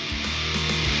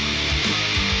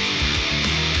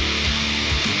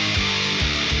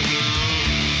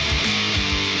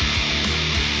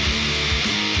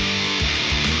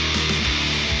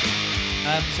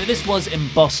 So this was in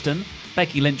Boston.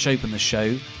 Becky Lynch opened the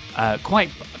show quite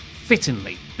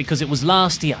fittingly because it was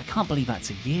last year. I can't believe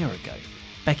that's a year ago.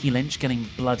 Becky Lynch getting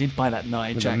blooded by that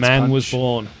Nia Jax The man punch. was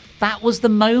born. That was the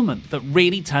moment that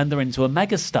really turned her into a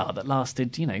megastar that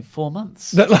lasted, 4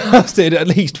 months. That lasted at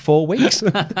least 4 weeks.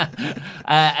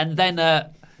 And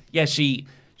then, she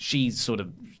sort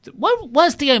of...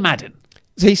 Where's Dio Madden?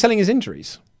 So he's selling his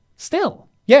injuries. Still?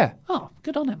 Yeah. Oh,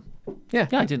 good on him. Yeah.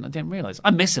 I didn't realise.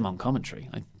 I miss him on commentary.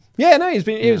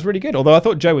 It was really good. Although I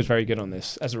thought Joe was very good on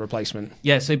this as a replacement.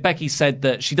 Yeah, so Becky said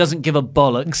that she doesn't give a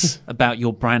bollocks about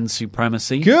your brand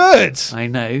supremacy. Good! I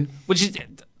know. Which is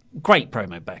great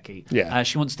promo, Becky. Yeah.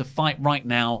 She wants to fight right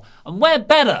now. And where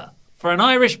better for an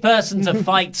Irish person to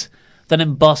fight than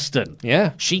in Boston?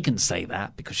 Yeah. She can say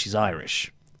that because she's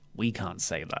Irish. We can't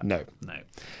say that. No.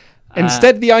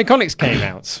 Instead, the Iconics came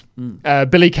out.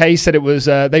 Billy Kay said it was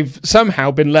they've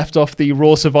somehow been left off the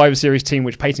Raw Survivor Series team,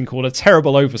 which Peyton called a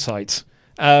terrible oversight.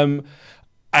 I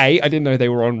didn't know they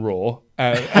were on Raw.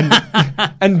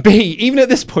 And B, even at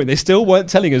this point, they still weren't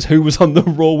telling us who was on the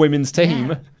Raw women's team.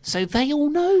 Yeah. So they all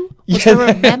know? Was there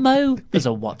a memo? There's a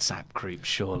WhatsApp group,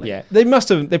 surely. Yeah, they must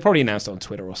have. They probably announced it on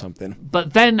Twitter or something.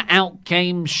 But then out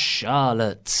came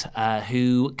Charlotte,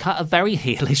 who cut a very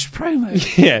heelish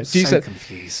promo. Yeah, she said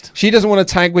confused. She doesn't want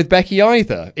to tag with Becky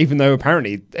either, even though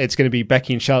apparently it's going to be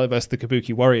Becky and Charlotte versus the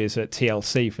Kabuki Warriors at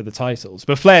TLC for the titles.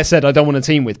 But Flair said, "I don't want to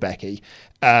team with Becky,"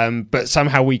 but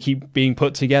somehow we keep being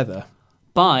put together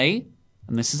by,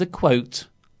 and this is a quote,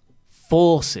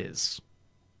 forces.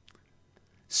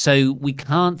 So we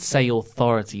can't say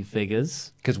authority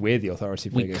figures. Because we're the authority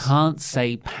figures. We can't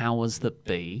say powers that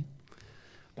be,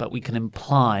 but we can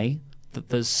imply that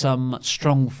there's some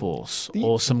strong force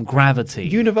or some gravity.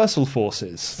 Universal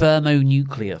forces.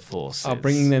 Thermonuclear forces. Are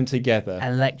bringing them together.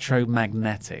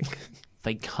 Electromagnetic.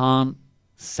 They can't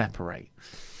separate.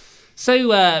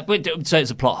 So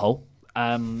it's a plot hole.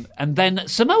 And then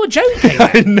Samoa Joe came out.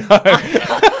 I know.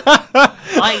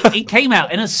 He came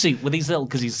out in a suit with his little,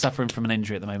 because he's suffering from an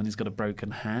injury at the moment. He's got a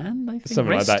broken hand, I think. Something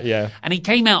wrist. like that, yeah. And he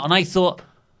came out, and I thought,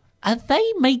 are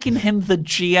they making him the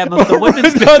GM of the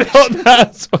women's division? I thought that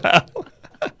as well.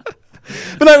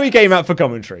 But no, he came out for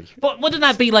commentary. But wouldn't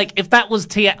that be like, if that was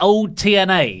old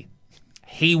TNA,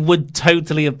 he would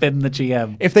totally have been the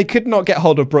GM. If they could not get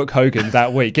hold of Brooke Hogan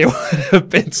that week, it would have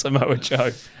been Samoa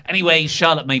Joe. Anyway,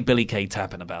 Charlotte made Billie Kay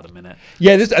tap in about a minute.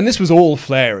 Yeah, this was all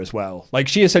Flair as well. Like,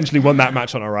 she essentially won that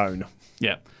match on her own.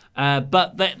 Yeah.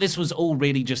 But this was all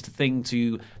really just a thing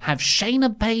to have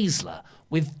Shayna Baszler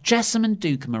with Jessamine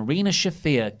Duke and Marina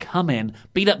Shafir come in,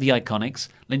 beat up the Iconics.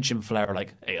 Lynch and Flair are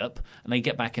like, hey up. And they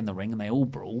get back in the ring and they all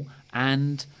brawl.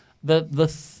 And the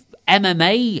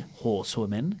MMA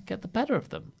horsewomen get the better of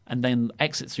them and then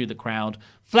exit through the crowd.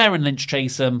 Flair and Lynch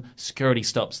chase them, security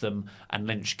stops them, and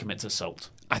Lynch commits assault.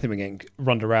 I think we're getting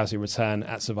Ronda Rousey return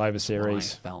at Survivor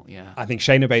Series. I felt, yeah. I think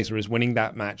Shayna Baszler is winning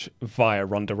that match via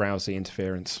Ronda Rousey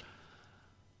interference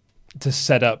to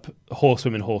set up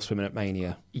horsewomen at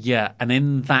Mania. Yeah, and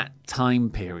in that time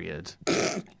period...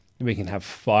 we can have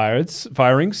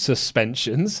firings,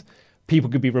 suspensions. People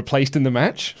could be replaced in the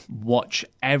match. Watch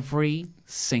every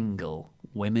single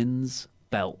women's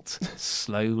belt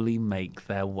slowly make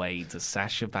their way to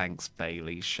Sasha Banks,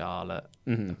 Bayley, Charlotte,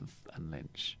 and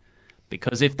Lynch.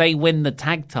 Because if they win the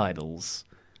tag titles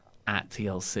at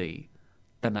TLC,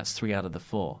 then that's 3 out of the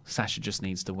 4. Sasha just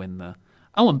needs to win the...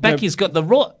 Oh, and Becky's got the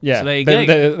Raw. Yeah, so there you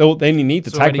go. They only need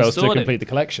the tag belts to complete the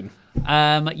collection.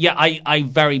 Yeah, I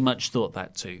very much thought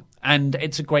that too. And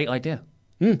it's a great idea.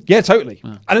 Yeah, totally.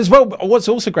 Yeah. And as well, what's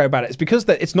also great about it is because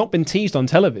it's not been teased on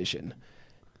television,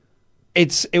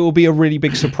 it will be a really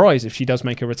big surprise if she does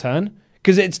make a return.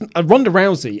 Because it's Ronda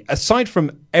Rousey, aside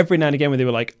from every now and again when they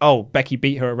were like, oh, Becky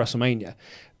beat her at WrestleMania,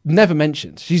 never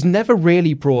mentioned. She's never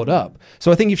really brought up.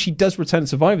 So I think if she does return to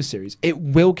Survivor Series, it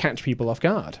will catch people off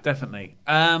guard. Definitely.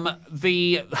 I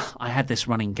had this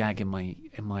running gag in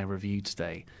my review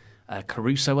today.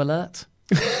 Caruso alert.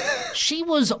 She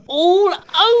was all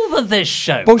over this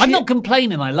show. Well, I'm not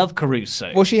complaining. I love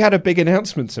Caruso. Well, she had a big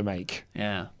announcement to make.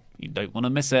 Yeah, you don't want to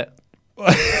miss it.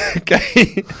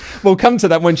 Okay. We'll come to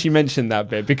that when she mentioned that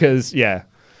bit because, yeah.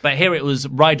 But here it was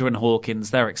Ryder and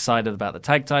Hawkins. They're excited about the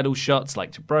tag title shots,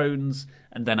 like Jabrones,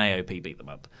 and then AOP beat them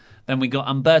up. Then we got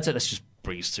Humberto. Let's just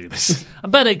breeze through this.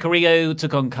 Humberto Carrillo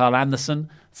took on Carl Anderson.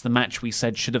 It's the match we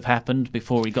said should have happened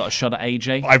before he got a shot at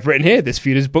AJ. I've written here, this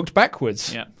feud is booked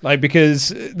backwards. Yeah. Because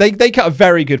they cut a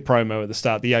very good promo at the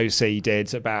start, the OC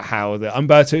did, about how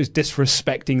Humberto is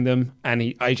disrespecting them, and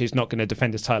AJ's not going to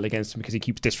defend his title against him because he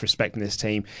keeps disrespecting this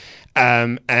team.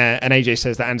 And AJ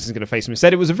says that Anderson's going to face him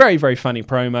instead. It was a very, very funny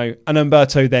promo, and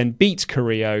Humberto then beat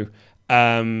Carrillo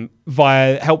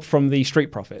via help from the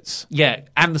Street Profits. Yeah,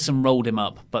 Anderson rolled him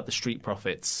up, but the Street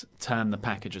Profits turned the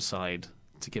package aside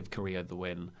to give Carrillo the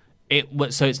win.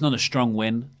 So it's not a strong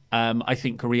win. I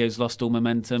think Carrillo's lost all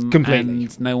momentum Completely.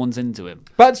 and no one's into him.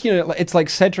 But, it's like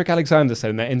Cedric Alexander said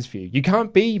in that interview. You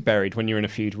can't be buried when you're in a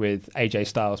feud with AJ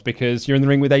Styles because you're in the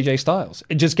ring with AJ Styles.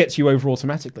 It just gets you over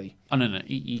automatically. Oh, no.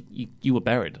 You were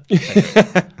buried.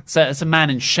 So it's a man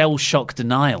in shell-shock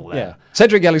denial there. Yeah.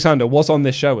 Cedric Alexander was on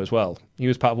this show as well. He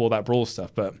was part of all that Brawl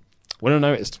stuff, but wouldn't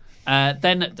have noticed.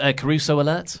 Then Caruso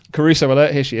alert. Caruso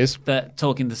alert, here she is. They're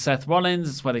talking to Seth Rollins.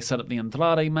 That's where they set up the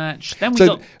Andrade match. Then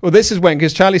Well, this is when,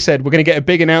 because Charlie said, we're going to get a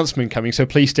big announcement coming, so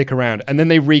please stick around. And then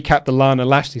they recapped the Lana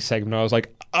Lashley segment. I was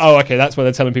like, oh, okay, that's where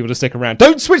they're telling people to stick around.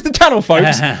 Don't switch the channel,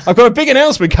 folks. I've got a big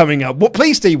announcement coming up.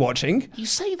 Please stay watching. You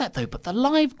say that, though, but the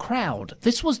live crowd,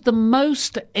 this was the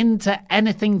most into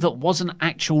anything that wasn't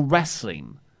actual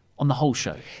wrestling on the whole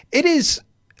show. It is,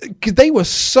 because they were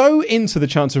so into the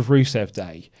chance of Rusev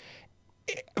Day.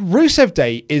 Rusev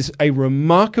Day is a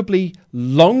remarkably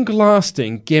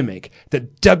long-lasting gimmick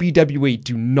that WWE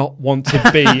do not want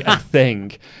to be a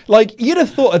thing. Like, you'd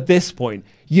have thought at this point,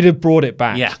 you'd have brought it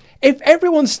back. Yeah. If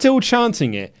everyone's still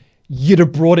chanting it, you'd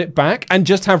have brought it back and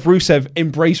just have Rusev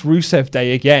embrace Rusev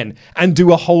Day again and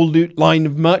do a whole line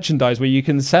of merchandise where you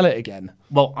can sell it again.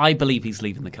 Well, I believe he's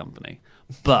leaving the company,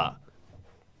 but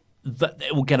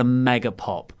it will get a mega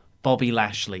pop. Bobby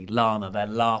Lashley, Lana, they're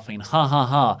laughing. Ha, ha,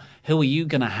 ha. Who are you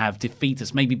going to have defeat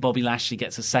us? Maybe Bobby Lashley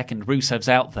gets a second. Rusev's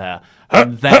out there.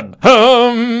 And then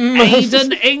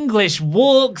Aiden English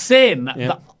walks in.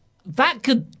 Yeah. That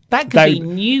could be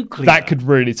nuclear. That could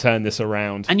really turn this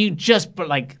around. And you just,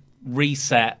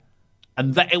 reset.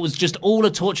 And it was just all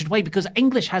a tortured way because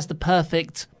English has the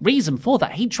perfect reason for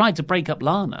that. He tried to break up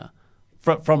Lana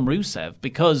from Rusev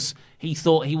because he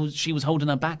thought she was holding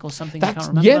her back or something. I can't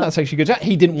remember. Yeah, that's actually good.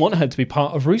 He didn't want her to be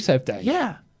part of Rusev Day.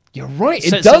 Yeah. You're right.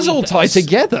 It does all tie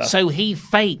together. So he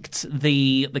faked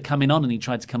the coming on and he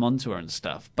tried to come on to her and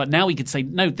stuff. But now he could say,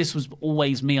 no, this was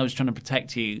always me. I was trying to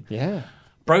protect you. Yeah.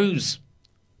 Bros.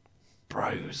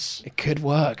 It could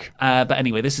work. But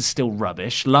anyway, this is still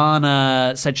rubbish.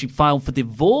 Lana said she filed for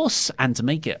divorce, and to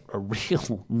make it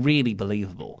really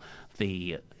believable,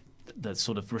 the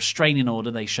sort of restraining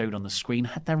order they showed on the screen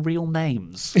had their real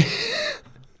names.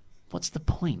 What's the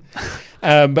point?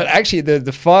 But actually,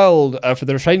 the file for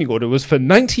the restraining order was for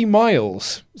 90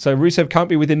 miles. So Rusev can't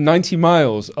be within 90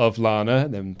 miles of Lana.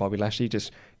 And then Bobby Lashley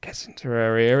just gets into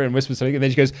her ear and whispers something, and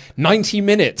then she goes, 90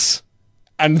 minutes.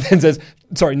 And then says,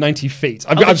 90 feet.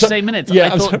 I'm say minutes.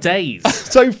 Yeah, I thought days. I'm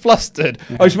so flustered.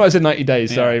 Oh, she might have said 90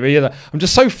 days, sorry. But yeah, I'm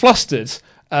just so flustered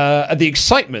at the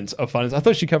excitement of finals. I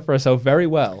thought she covered herself very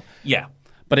well. Yeah,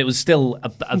 but it was still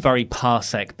a very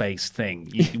parsec-based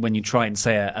thing. When you try and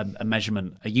say a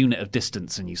measurement, a unit of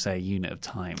distance, and you say a unit of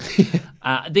time.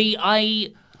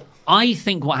 I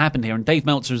think what happened here, and Dave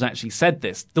Meltzer has actually said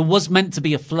this, there was meant to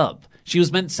be a flub. She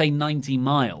was meant to say 90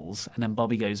 miles, and then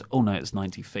Bobby goes, oh no, it's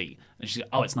 90 feet. And she goes,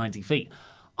 oh, it's 90 feet.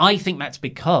 I think that's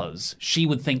because she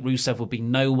would think Rusev would be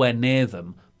nowhere near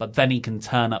them, but then he can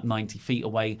turn up 90 feet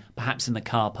away, perhaps in the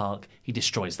car park, he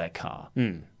destroys their car,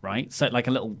 right? So like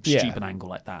a little stupid angle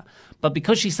like that. But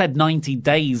because she said 90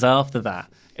 days after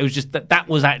that, it was just that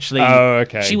was actually... Oh,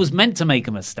 okay. She was meant to make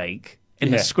a mistake in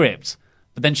the script,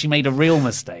 but then she made a real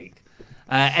mistake.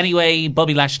 Anyway,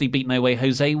 Bobby Lashley beat No Way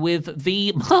Jose with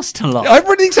the Master Lock. I've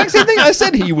read the exact same thing. I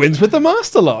said he wins with the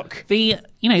Master Lock. The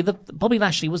Bobby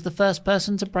Lashley was the first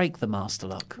person to break the Master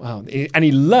Lock. Wow, and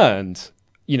he learned,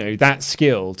 that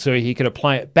skill so he could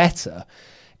apply it better.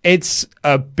 It's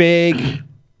a big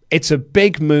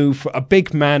move, a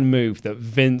big man move that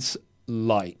Vince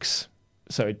likes.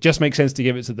 So it just makes sense to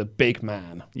give it to the big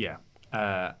man. Yeah.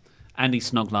 Andy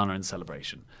snogged Lana in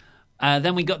Celebration.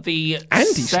 Then we got the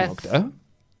Andy Seth snogged her.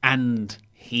 and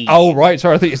he. Oh, right.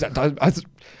 Sorry, I think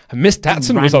I missed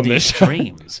Datsun was on this show.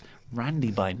 Dreams.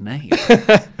 Randy by name.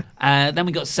 Then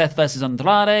we got Seth versus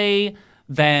Andrade.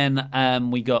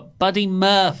 Then we got Buddy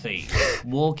Murphy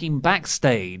walking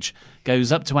backstage,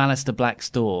 goes up to Aleister Black's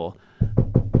door,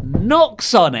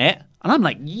 knocks on it, and I'm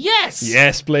like, yes!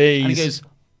 Yes, please. And he goes,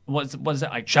 what is it?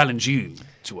 I challenge you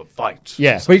to a fight.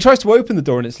 Yeah, but he tries to open the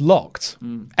door and it's locked.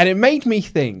 And it made me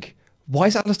think, why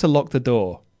has Aleister locked the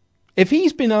door? If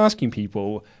he's been asking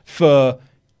people for,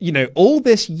 all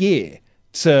this year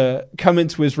to come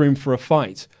into his room for a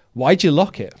fight, why'd you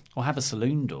lock it? Or have a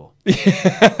saloon door.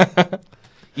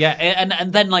 Yeah,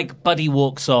 and then, Buddy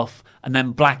walks off, and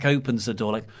then Black opens the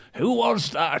door, who was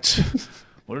that?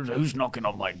 Who's knocking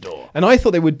on my door? And I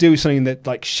thought they would do something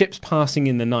that, ships passing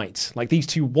in the night. These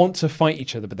two want to fight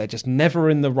each other, but they're just never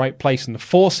in the right place, and the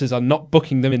forces are not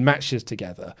booking them in matches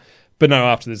together. But no,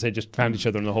 after this, they just found each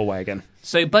other in the hallway again.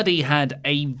 So Buddy had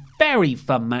a very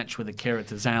fun match with Akira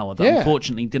Tozawa that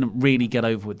unfortunately didn't really get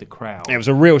over with the crowd. It was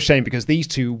a real shame because these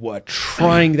two were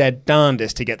trying their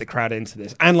darndest to get the crowd into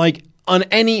this. And on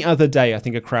any other day, I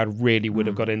think a crowd really would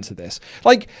have got into this.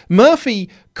 Murphy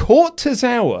caught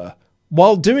Tozawa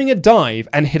while doing a dive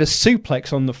and hit a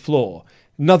suplex on the floor.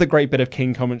 Another great bit of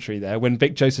King commentary there when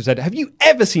Vic Joseph said, have you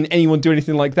ever seen anyone do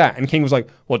anything like that? And King was like,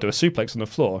 do a suplex on the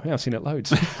floor? Yeah, I've seen it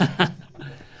loads.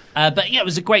 But yeah, it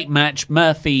was a great match.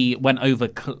 Murphy went over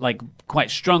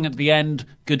quite strong at the end.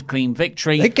 Good, clean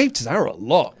victory. They gave Tozawa a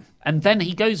lot. And then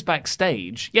he goes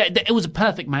backstage. Yeah, it was a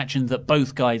perfect match in that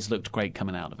both guys looked great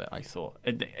coming out of it, I thought.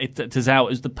 Tozawa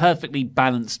was the perfectly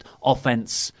balanced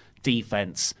offense,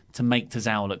 defense to make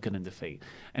Tozawa look good in defeat.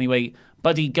 Anyway,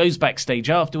 Buddy goes backstage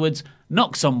afterwards,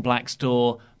 knocks on Black's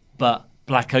door, but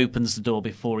Black opens the door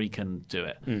before he can do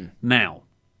it. Now,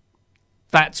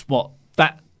 that's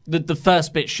the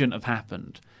first bit shouldn't have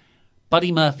happened.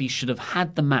 Buddy Murphy should have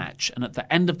had the match, and at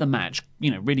the end of the match,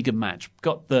 really good match,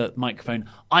 got the microphone,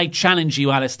 I challenge you,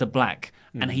 Aleister Black.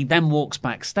 And he then walks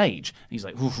backstage. And he's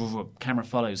like, woof, woof, woof, camera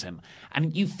follows him.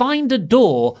 And you find a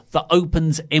door that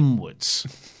opens inwards.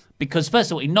 Because first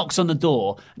of all, he knocks on the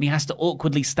door and he has to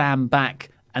awkwardly stand back,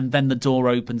 and then the door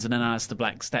opens and then Aleister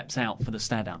Black steps out for the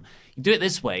stare down. You do it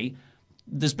this way,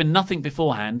 there's been nothing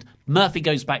beforehand. Murphy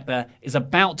goes back there, is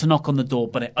about to knock on the door,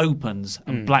 but it opens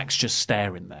and Black's just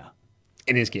staring there.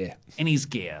 In his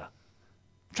gear.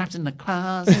 Trapped in the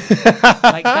closet.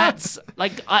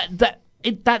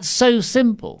 That's so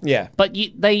simple. Yeah. But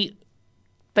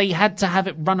they had to have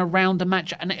it run around a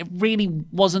match, and it really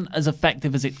wasn't as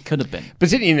effective as it could have been. But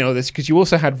didn't you know this? Because you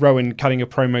also had Rowan cutting a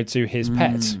promo to his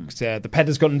pet. The pet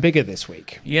has gotten bigger this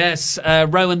week. Yes,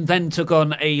 Rowan then took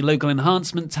on a local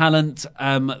enhancement talent.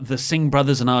 The Singh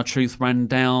brothers and R-Truth ran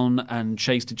down and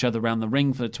chased each other around the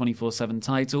ring for the 24/7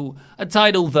 title. A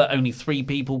title that only 3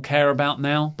 people care about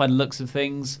now, by the looks of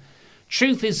things.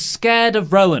 Truth is scared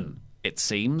of Rowan, it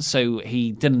seems, so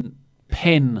he didn't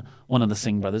pin one of the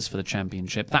Singh brothers for the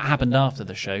championship. That happened after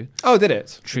the show. Oh, did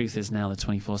it? Truth is now the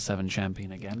 24/7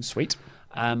 champion again. Sweet.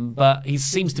 But he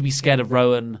seems to be scared of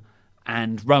Rowan,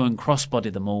 and Rowan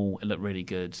crossbodied them all. It looked really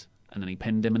good. And then he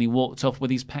pinned him and he walked off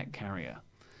with his pet carrier.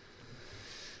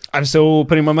 I'm still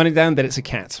putting my money down that it's a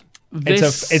cat.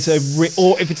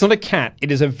 Or if it's not a cat,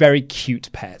 it is a very cute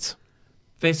pet.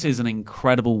 This is an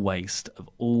incredible waste of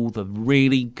all the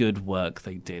really good work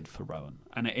they did for Rowan.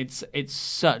 And it's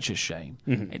such a shame.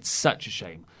 It's such a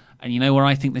shame. And you know where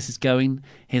I think this is going?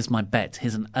 Here's my bet.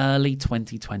 Here's an early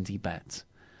 2020 bet.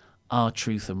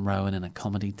 R-Truth and Rowan in a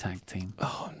comedy tag team.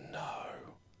 Oh, no.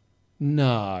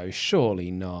 No, surely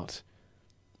not.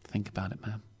 Think about it,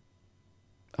 man.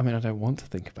 I mean, I don't want to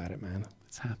think about it, man.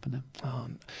 It's happening.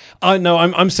 Oh, no,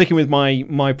 I'm sticking with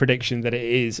my prediction that it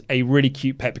is a really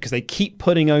cute pet because they keep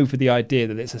putting over the idea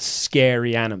that it's a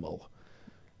scary animal.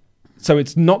 So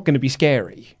it's not going to be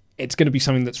scary. It's going to be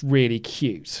something that's really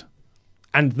cute.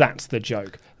 And that's the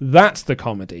joke. That's the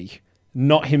comedy.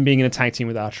 Not him being in a tag team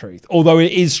with R-Truth. Although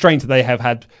it is strange that they have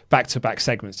had back-to-back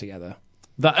segments together.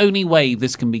 The only way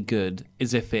this can be good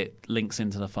is if it links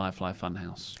into the Firefly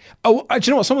Funhouse. Oh, do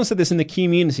you know what? Someone said this in the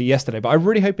community yesterday, but I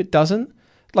really hope it doesn't.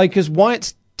 Because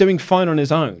Wyatt's doing fine on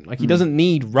his own. He doesn't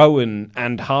need Rowan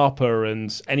and Harper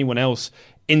and anyone else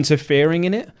interfering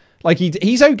in it.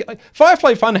 He's okay.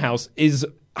 Firefly Funhouse is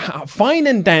fine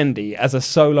and dandy as a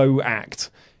solo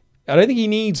act. I don't think he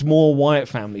needs more Wyatt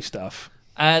family stuff.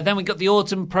 Then we got the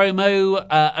autumn promo,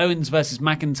 Owens versus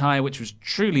McIntyre, which was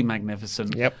truly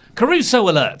magnificent. Yep. Caruso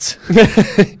alert!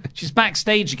 She's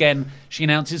backstage again. She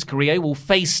announces Carrillo will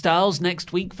face Styles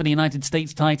next week for the United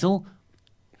States title.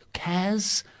 Who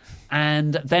cares?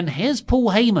 And then here's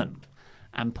Paul Heyman.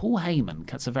 And Paul Heyman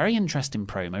cuts a very interesting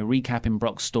promo recapping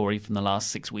Brock's story from the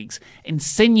last 6 weeks,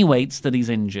 insinuates that he's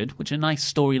injured, which is a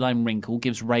nice storyline wrinkle,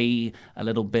 gives Ray a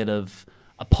little bit of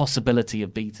a possibility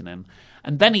of beating him.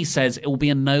 And then he says it will be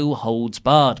a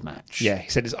no-holds-barred match. Yeah, he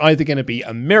said it's either going to be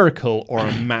a miracle or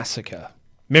a massacre.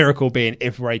 Miracle being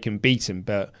if Ray can beat him,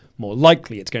 but more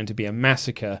likely it's going to be a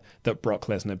massacre that Brock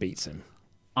Lesnar beats him.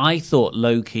 I thought,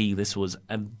 low-key, this was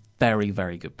a very,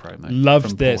 very good promo.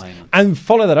 Loved this. And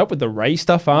follow that up with the Ray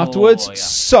stuff afterwards. Oh, yeah.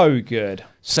 So good.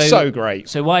 So great.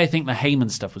 So why I think the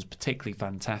Heyman stuff was particularly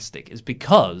fantastic is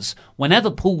because whenever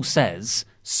Paul says,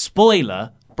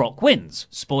 spoiler, Brock wins.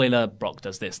 Spoiler, Brock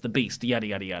does this. The Beast, yada,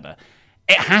 yada, yada.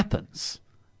 It happens.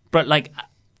 But like,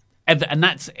 and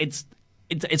that's, it's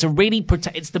a really,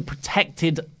 it's the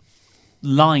protected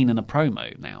line in a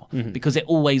promo now because it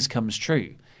always comes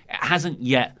true. It hasn't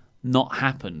yet not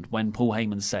happened when Paul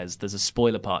Heyman says there's a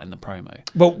spoiler part in the promo.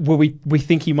 Well, we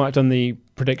think he might have done the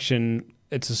prediction,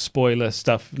 it's a spoiler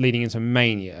stuff leading into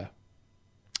Mania.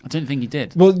 I don't think he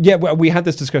did. Well, yeah, we had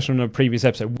this discussion on a previous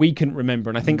episode. We couldn't remember,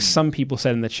 and I think some people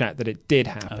said in the chat that it did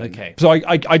happen. Okay. So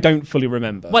I don't fully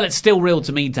remember. Well, it's still real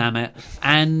to me, damn it.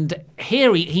 And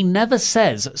here he never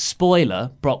says,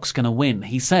 spoiler, Brock's going to win.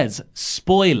 He says,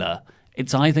 spoiler,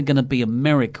 it's either going to be a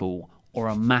miracle or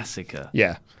a massacre.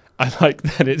 Yeah. I like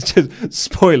that it's just,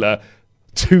 spoiler,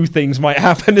 two things might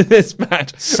happen in this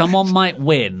match. Someone might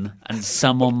win and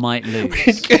someone might lose.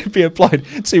 It could be applied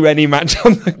to any match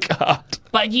on the card.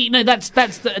 But, you know, that's the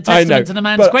testament to the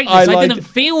man's greatness. I didn't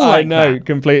feel like that. I know,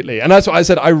 completely. And that's what I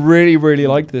said. I really, really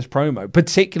liked this promo,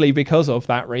 particularly because of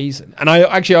that reason. And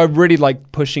I really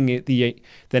like pushing it, the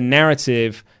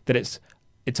narrative that it's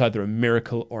either a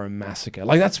miracle or a massacre.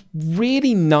 Like, that's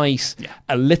really nice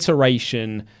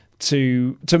alliteration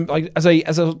to like as a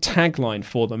tagline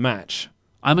for the match.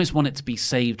 I almost want it to be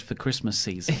saved for Christmas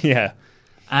season. Yeah.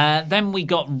 Then we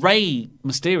got Rey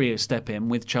Mysterio step in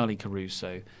with Charlie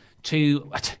Caruso.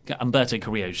 Humberto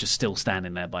Carrillo's just still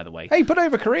standing there, by the way. Hey, put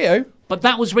over Carrillo. But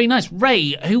that was really nice.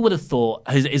 Rey, who would have thought,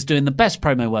 is doing the best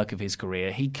promo work of his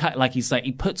career. He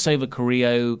puts over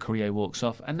Carrillo walks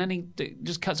off, and then he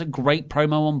just cuts a great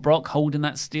promo on Brock holding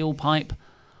that steel pipe.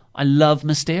 I love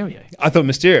Mysterio. I thought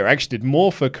Mysterio actually did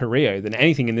more for Carrillo than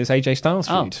anything in this AJ Styles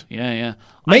feud. Oh, yeah.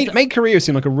 Made Carrillo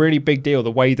seem like a really big deal,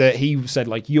 the way that he said,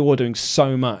 like, you're doing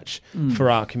so much for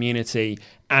our community,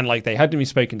 and like they had to be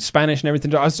spoken Spanish and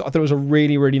everything. I thought it was a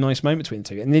really, really nice moment between the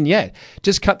two. And then,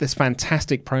 just cut this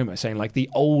fantastic promo saying, like, the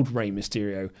old Rey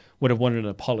Mysterio would have wanted an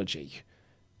apology,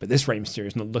 but this Rey Mysterio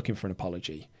is not looking for an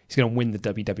apology. He's going to win the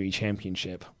WWE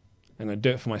Championship. I'm going to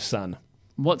do it for my son.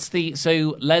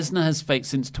 So Lesnar has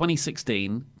faced since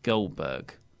 2016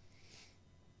 Goldberg,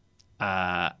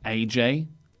 AJ,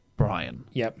 Bryan.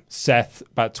 Yep, Seth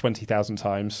about 20,000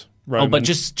 times. Roman. Oh, but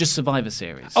just Survivor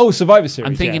Series. Oh, Survivor Series.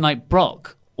 I'm thinking like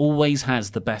Brock always has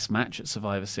the best match at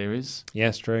Survivor Series.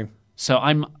 Yes, true. So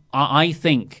I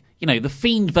think, you know, The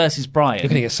Fiend versus Bryan. You're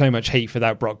going to get so much heat for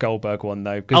that Brock Goldberg one,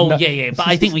 though. Yeah. But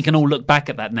I think we can all look back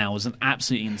at that now as an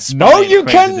absolutely inspiring. No, you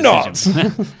cannot.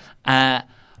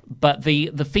 But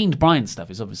the Fiend Bryan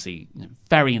stuff is obviously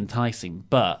very enticing.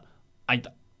 But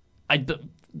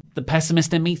the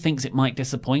pessimist in me thinks it might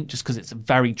disappoint just because it's a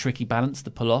very tricky balance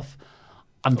to pull off.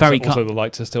 Also, the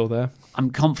lights are still there.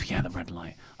 I'm confident. Yeah, the red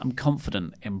light. I'm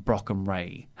confident in Brock and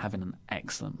Ray having an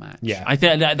excellent match. Yeah, I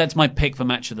think that's my pick for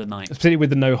match of the night, particularly with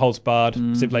the no holds barred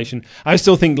stipulation. I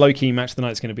still think low key match of the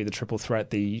night is going to be the triple threat,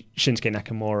 the Shinsuke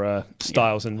Nakamura,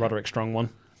 Styles, and Roderick Strong one.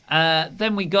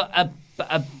 Then we got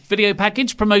a video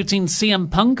package promoting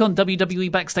CM Punk on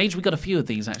WWE Backstage. We got a few of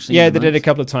these, actually. Yeah, they did a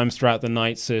couple of times throughout the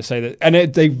night to say that.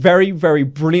 And they very, very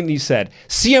brilliantly said,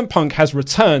 CM Punk has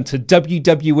returned to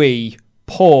WWE,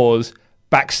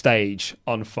 backstage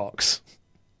on Fox.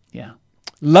 Yeah.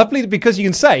 Lovely, because you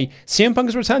can say, CM Punk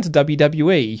has returned to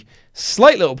WWE,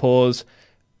 slight little pause,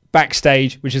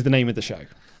 backstage, which is the name of the show.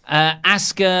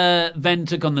 Asuka then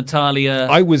took on Natalya.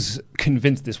 I was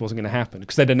convinced this wasn't going to happen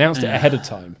because they'd announced it ahead of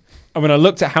time. And when I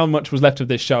looked at how much was left of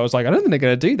this show, I was like, I don't think they're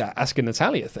going to do that Asuka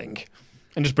Natalya thing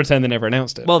and just pretend they never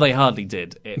announced it. Well, they hardly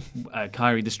did.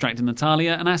 Kairi distracted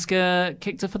Natalya and Asuka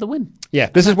kicked her for the win. Yeah,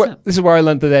 this is where I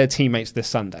learned that they're teammates this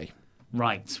Sunday.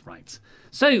 Right.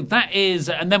 So that is,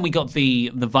 and then we got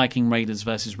the Viking Raiders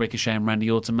versus Ricochet and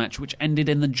Randy Orton match, which ended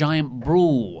in the giant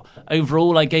brawl.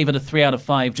 Overall, I gave it a 3 out of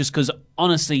 5, just because,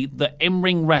 honestly, the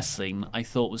in-ring wrestling I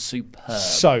thought was superb.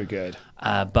 So good.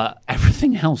 But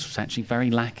everything else was actually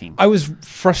very lacking. I was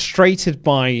frustrated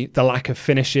by the lack of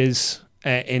finishes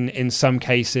in some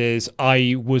cases.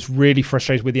 I was really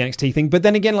frustrated with the NXT thing. But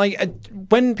then again, like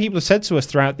when people have said to us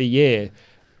throughout the year,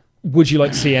 would you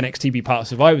like to see NXT be part of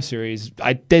Survivor Series?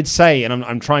 I did say, and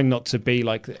I'm trying not to be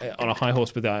like on a high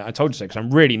horse, but I told you so, because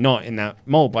I'm really not in that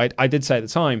mold. But I did say at the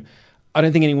time, I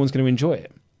don't think anyone's going to enjoy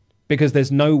it, because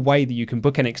there's no way that you can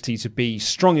book NXT to be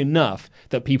strong enough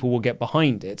that people will get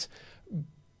behind it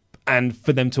and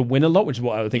for them to win a lot, which is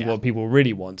what I think what people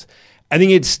really want. I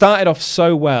think it started off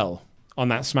so well on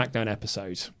that SmackDown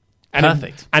episode. And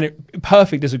perfect.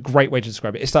 Perfect is a great way to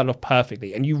describe it. It started off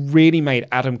perfectly, and you really made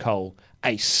Adam Cole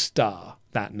a star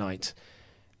that night.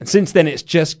 And since then, it's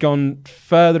just gone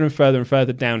further and further and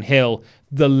further downhill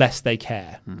the less they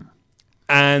care.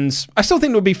 And I still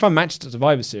think there would be fun matches at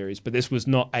Survivor Series, but this was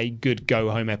not a good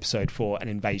go-home episode for an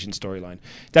invasion storyline.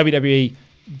 WWE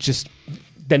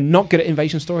they're not good at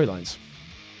invasion storylines.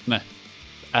 No.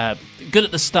 Good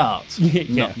at the start,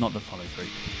 yeah. not the follow-through.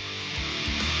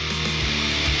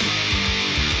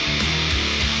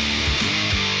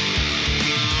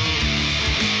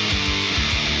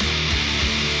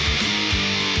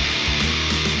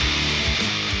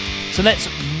 So let's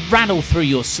rattle through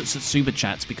your super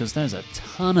chats, because there's a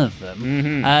ton of them.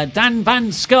 Mm-hmm. Dan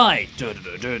Van Sky.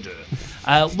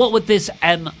 What would this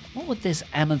M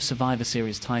of Survivor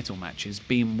Series title matches,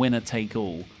 being winner take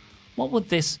all? What would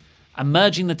this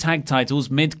merging the tag titles,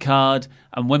 mid card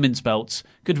and women's belts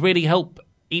could really help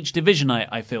each division?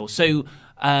 I feel so.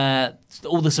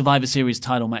 All the Survivor Series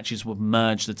title matches would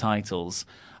merge the titles,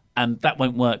 and that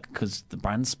won't work because the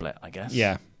brand split, I guess.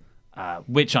 Yeah.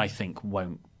 Which I think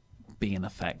won't be in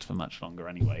effect for much longer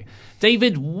anyway.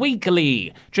 David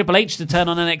Weekly. Triple H to turn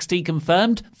on NXT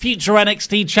confirmed. Future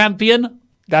NXT champion.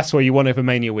 That's what you want over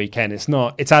Mania weekend.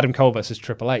 It's Adam Cole versus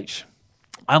Triple H.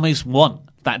 I almost want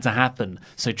that to happen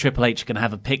so Triple H can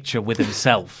have a picture with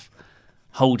himself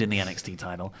holding the NXT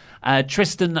title.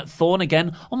 Tristan Thorne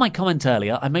again. On my comment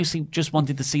earlier, I mostly just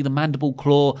wanted to see the mandible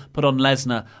claw put on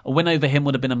Lesnar. A win over him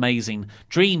would have been amazing.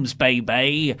 Dreams,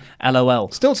 baby.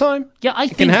 LOL. Still time. Yeah, I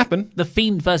think it can happen. The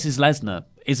Fiend versus Lesnar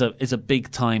is a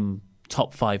big time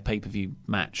top 5 pay-per-view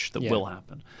match that will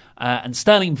happen. And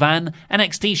Sterling Van,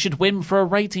 NXT should win for a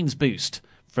ratings boost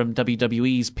from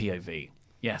WWE's POV.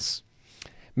 Yes.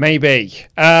 Maybe.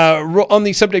 On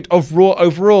the subject of Raw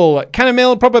overall,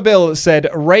 Canamil Probabil said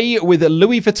Ray with a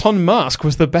Louis Vuitton mask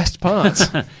was the best part.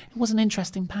 It was an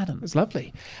interesting pattern. It was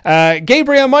lovely.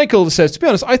 Gabriel Michael says, to be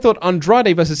honest, I thought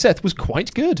Andrade versus Seth was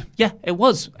quite good. Yeah, it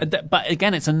was. But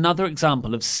again, it's another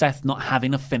example of Seth not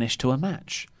having a finish to a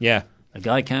match. Yeah. A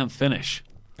guy can't finish.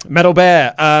 Metal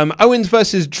Bear, Owens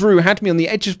versus Drew had me on the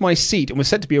edge of my seat and was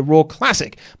set to be a Raw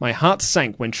classic. My heart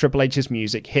sank when Triple H's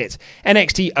music hit.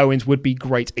 NXT Owens would be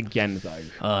great again, though.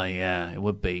 Oh, yeah, it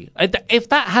would be. If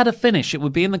that had a finish, it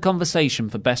would be in the conversation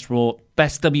for best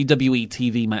WWE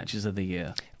TV matches of the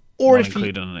year. Or not if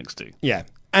included on NXT. Yeah.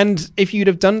 And if you'd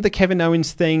have done the Kevin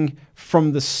Owens thing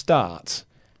from the start,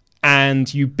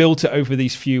 and you built it over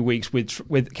these few weeks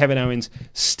with Kevin Owens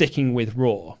sticking with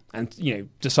Raw and,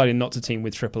 deciding not to team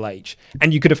with Triple H.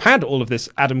 And you could have had all of this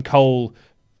Adam Cole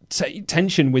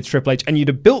tension with Triple H, and you'd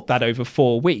have built that over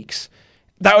 4 weeks.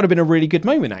 That would have been a really good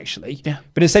moment, actually. Yeah.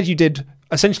 But instead you did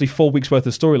essentially 4 weeks worth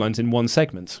of storylines in one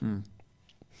segment.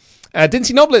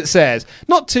 Dincy Noblet says,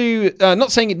 not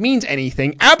saying it means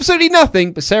anything, absolutely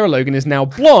nothing, but Sarah Logan is now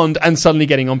blonde and suddenly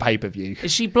getting on pay-per-view.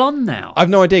 Is she blonde now? I've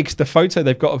no idea, because the photo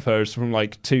they've got of her is from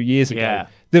 2 years ago. Yeah.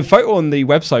 The photo on the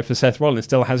website for Seth Rollins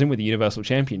still has him with the Universal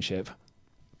Championship.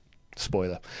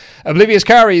 Spoiler. Oblivious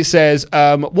Carey says,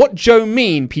 what Joe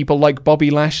mean people like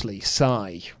Bobby Lashley?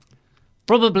 Sigh.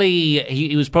 Probably,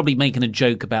 he was probably making a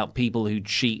joke about people who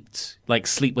cheat,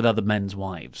 sleep with other men's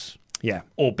wives. Yeah,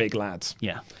 or big lads.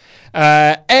 Yeah.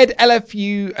 Ed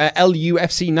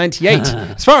LUFC 98.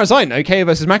 As far as I know, KO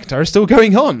versus McIntyre is still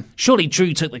going on. Surely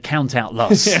Drew took the count-out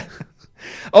loss. Yeah.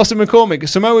 Austin McCormick,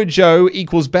 Samoa Joe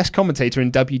equals best commentator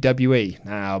in WWE.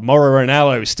 Now, Mauro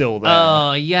Ranallo is still there.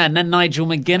 Oh, yeah, and then Nigel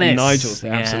McGuinness. And Nigel's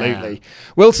there, absolutely.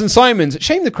 Wilson Simons,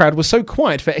 shame the crowd was so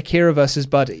quiet for Akira versus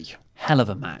Buddy. Hell of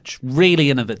a match. Really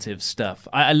innovative stuff.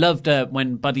 I loved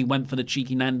when Buddy went for the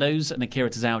cheeky Nando's and Akira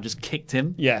Tozawa just kicked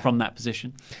him from that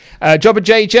position. Jobber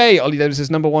JJ, Ollie Davis'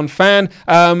 #1 fan.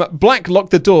 Black locked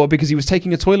the door because he was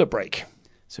taking a toilet break.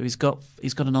 So he's got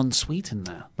an ensuite in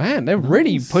there. Man, they're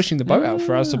really pushing the boat out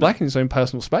for Aleister Black in his own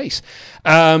personal space.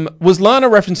 Was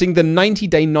Lana referencing the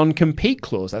 90-day non-compete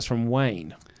clause? That's from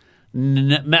Wayne.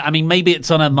 I mean, maybe it's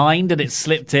on her mind and it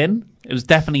slipped in. It was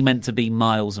definitely meant to be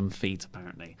miles and feet,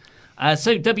 apparently.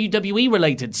 So WWE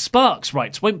related, Sparks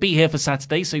writes, won't be here for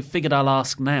Saturday, so figured I'll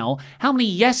ask now. How many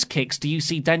yes kicks do you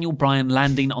see Daniel Bryan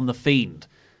landing on The Fiend?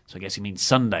 So I guess he means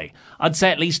Sunday. I'd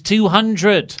say at least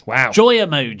 200. Wow. Joy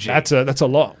emoji. That's a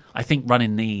lot. I think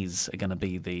running knees are going to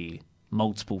be the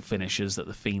multiple finishers that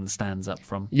the Fiend stands up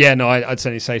from. Yeah, no, I'd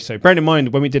certainly say so. Bearing in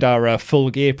mind, when we did our full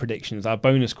gear predictions, our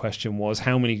bonus question was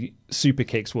how many super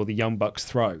kicks will the Young Bucks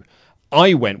throw?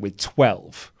 I went with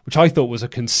 12, which I thought was a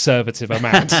conservative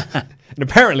amount. And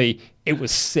apparently it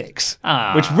was 6,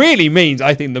 which really means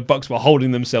I think the Bucks were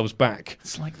holding themselves back.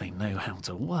 It's like they know how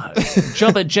to work.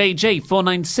 Jobber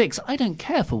JJ496, I don't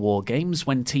care for war games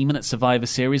when teaming at Survivor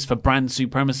Series for brand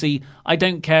supremacy. I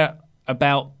don't care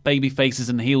about baby faces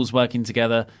and heels working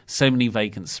together. So many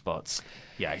vacant spots.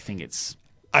 Yeah, I think it's...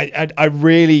 I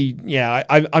really... Yeah,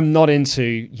 I'm not into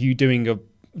you doing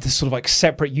this sort of like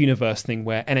separate universe thing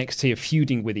where NXT are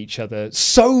feuding with each other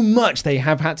so much they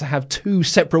have had to have 2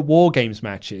 separate War Games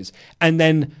matches and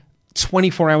then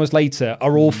 24 hours later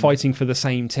are all fighting for the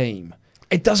same team.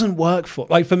 It doesn't work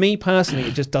for me personally.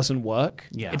 It just doesn't work.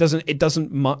 Yeah. It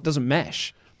doesn't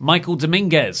mesh. Michael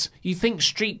Dominguez, you think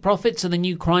Street Profits are the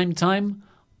new Crime Time?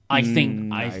 I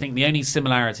think the only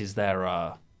similarities there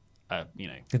are,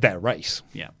 their race.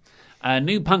 Yeah.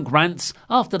 New Punk rants,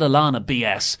 after the Lana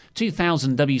BS,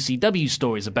 2000 WCW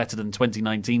stories are better than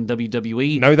 2019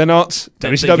 WWE. No, they're not.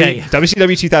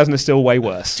 WCW 2000 is still way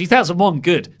worse. 2001,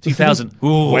 good. 2000,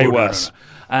 way worse.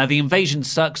 The Invasion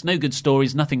sucks, no good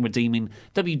stories, nothing redeeming.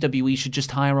 WWE should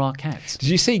just hire Arquette. Did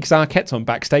you see, because Arquette's on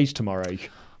Backstage tomorrow?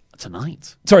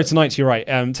 Tonight, you're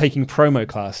right. Taking promo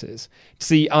classes.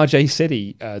 See RJ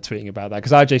City tweeting about that,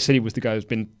 because RJ City was the guy who's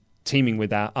been teaming with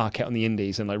Arquette on the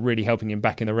Indies and like really helping him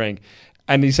back in the ring.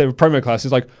 And he said with promo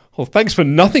classes like, "Oh, thanks for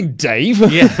nothing, Dave."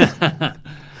 Yeah.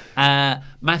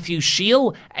 Matthew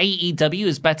Shield, AEW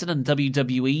is better than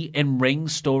WWE in ring,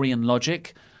 story and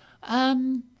logic.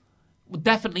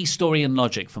 Definitely story and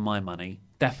logic for my money.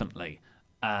 Definitely.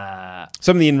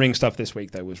 Some of the in-ring stuff this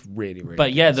week though was really, really but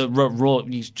nice. Yeah, the Raw,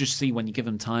 you just see when you give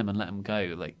them time and let them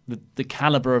go, like the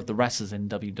caliber of the wrestlers in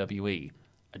WWE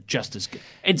are just as good.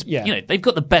 It's they've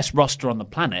got the best roster on the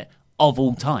planet of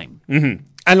all time. Mm-hmm.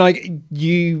 And I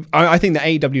think that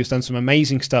AEW has done some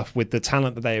amazing stuff with the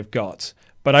talent that they have got,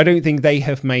 but I don't think they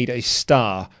have made a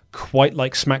star quite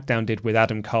like SmackDown did with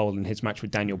Adam Cole in his match with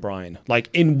Daniel Bryan. Like,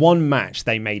 in one match,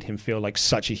 they made him feel like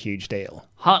such a huge deal.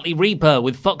 Hartley Reaper,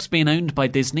 with Fox being owned by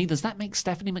Disney, does that make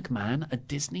Stephanie McMahon a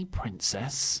Disney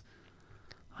princess?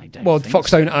 I don't think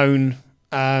Fox so. don't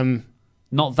own...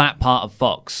 Not that part of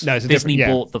Fox. No, it's Disney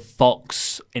bought the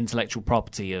Fox intellectual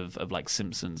property of like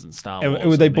Simpsons and Star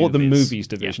Wars. They bought the movies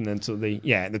division and the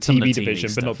TV division,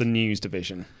 stuff. but not the news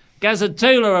division.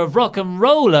 Gazatola of Rock and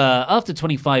Roller. After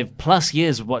 25 plus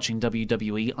years of watching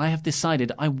WWE, I have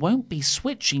decided I won't be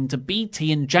switching to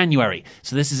BT in January.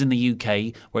 So this is in the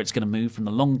UK, where it's going to move from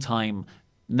the long-time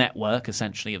network,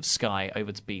 essentially, of Sky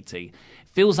over to BT.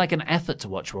 Feels like an effort to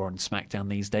watch Raw and SmackDown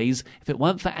these days. If it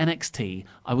weren't for NXT,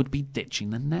 I would be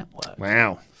ditching the network.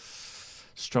 Wow.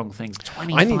 Strong things.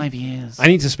 25 years. I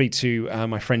need to speak to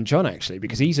my friend John, actually,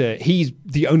 because he's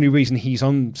the only reason he's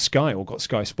on Sky or got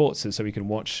Sky Sports is so he can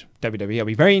watch WWE. I'll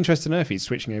be very interested to know if he's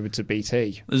switching over to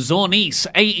BT. Zornice,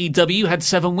 AEW had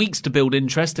 7 weeks to build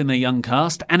interest in their young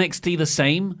cast. NXT the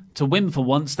same. To win for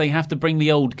once, they have to bring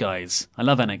the old guys. I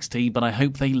love NXT, but I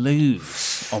hope they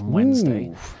lose on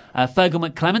Wednesday. Fergal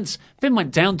McClements, Finn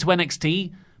went down to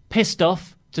NXT, pissed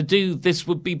off to do This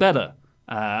Would Be Better.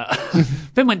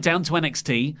 Finn went down to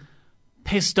NXT,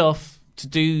 pissed off to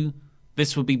do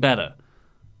This Would Be Better.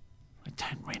 I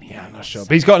don't really know. I'm not sure.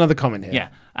 But he's got another comment here.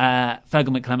 Yeah.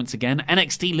 Fergal McClements again.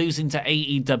 NXT losing to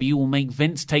AEW will make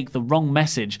Vince take the wrong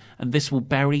message, and this will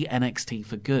bury NXT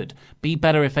for good. Be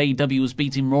better if AEW was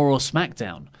beating Raw or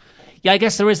SmackDown. Yeah, I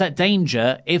guess there is that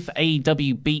danger. If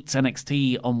AEW beats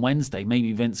NXT on Wednesday,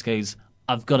 maybe Vince goes,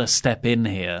 I've got to step in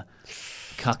here.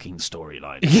 Cucking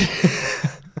storyline.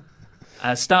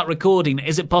 Start recording.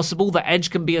 Is it possible that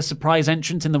Edge can be a surprise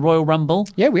entrant in the Royal Rumble?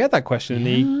 Yeah, we had that question in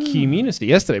the community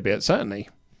yesterday, but certainly.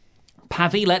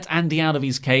 Pavi let Andy out of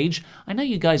his cage. I know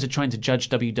you guys are trying to judge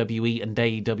WWE and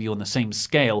AEW on the same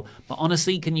scale, but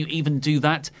honestly, can you even do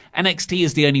that? NXT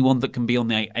is the only one that can be on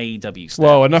the AEW stand.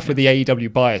 Well, enough with the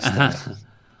AEW bias.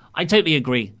 I totally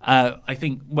agree. I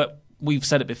think we've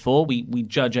said it before. We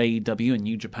judge AEW and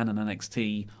New Japan and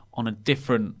NXT on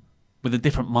with a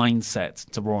different mindset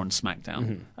to Raw and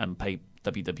SmackDown and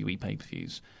WWE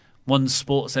pay-per-views. One's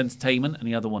sports entertainment and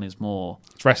the other one is more...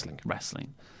 It's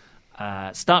wrestling.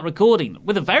 Start recording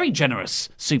with a very generous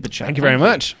super chat. Thank you very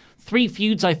much. 3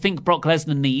 feuds I think Brock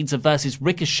Lesnar needs are versus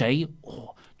Ricochet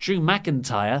or Drew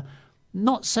McIntyre.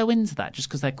 Not so into that just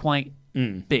because they're quite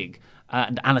big.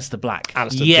 And Aleister Black.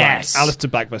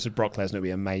 Aleister Black versus Brock Lesnar would be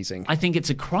amazing. I think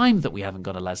it's a crime that we haven't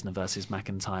got a Lesnar versus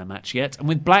McIntyre match yet. And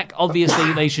with Black,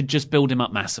 obviously, they should just build him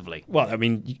up massively. Well, I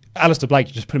mean, Aleister Black,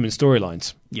 you just put him in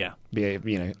storylines. Yeah.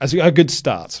 As a good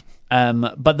start.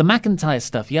 But the McIntyre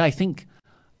stuff, I think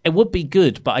it would be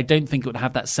good, but I don't think it would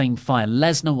have that same fire.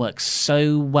 Lesnar works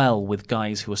so well with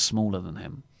guys who are smaller than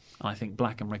him. And I think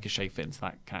Black and Ricochet fit into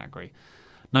that category.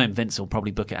 Knowing Vince will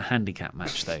probably book it a handicap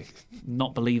match, though.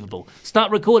 Not believable.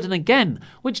 Start recording again.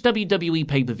 Which WWE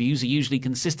pay-per-views are usually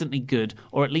consistently good,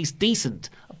 or at least decent,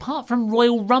 apart from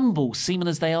Royal Rumble, seeming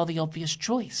as they are the obvious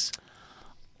choice?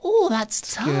 Oh,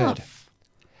 that's tough. Good.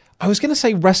 I was going to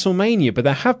say WrestleMania, but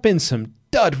there have been some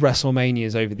dud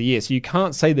WrestleManias over the years, so you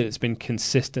can't say that it's been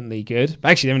consistently good.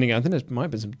 But actually, I think there might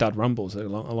have been some dud Rumbles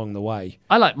along the way.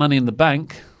 I like Money in the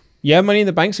Bank. Yeah, Money in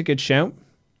the Bank's a good shout.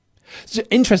 So,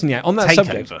 interestingly, on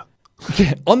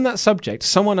that subject,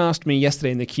 someone asked me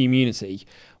yesterday in the community,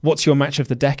 "What's your match of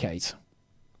the decade?"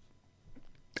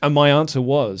 And my answer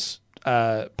was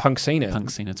Punk Cena. Punk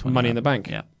Cena 20. Money in the Bank.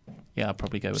 Yeah, I'd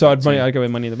probably go with so that. I'd go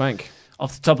with Money in the Bank.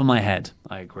 Off the top of my head,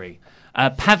 I agree.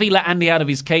 Pavi let Andy out of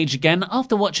his cage again.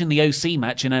 After watching the OC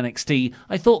match in NXT,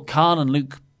 I thought Carl and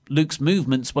Luke's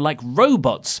movements were like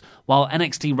robots, while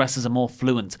NXT wrestlers are more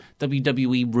fluent.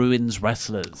 WWE ruins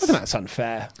wrestlers. I think that's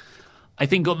unfair. I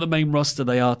think on the main roster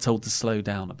they are told to slow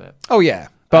down a bit. Oh, yeah.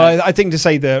 But I think to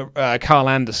say that Carl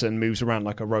Anderson moves around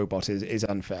like a robot is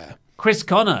unfair. Chris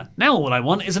Connor. Now all I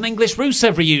want is an English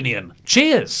Rusev reunion.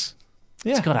 Cheers.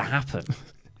 Yeah. It's got to happen.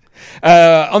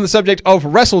 On the subject of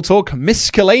Wrestle Talk,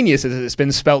 miscellaneous as it's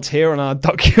been spelt here on our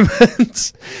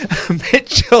document,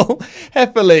 Mitchell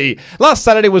Heffley. Last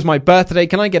Saturday was my birthday.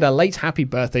 Can I get a late happy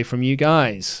birthday from you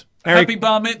guys? Happy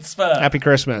bar mitzvah. Happy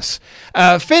Christmas.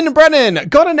 Finn Brennan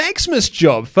got an Xmas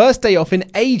job. First day off in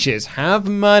ages. Have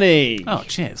money. Oh,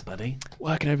 cheers, buddy.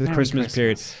 Working over the Christmas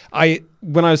period.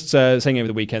 When I was saying over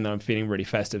the weekend that I'm feeling really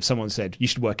festive, someone said, you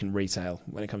should work in retail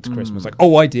when it comes to Christmas. Like,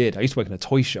 oh, I did. I used to work in a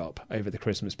toy shop over the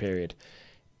Christmas period.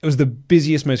 It was the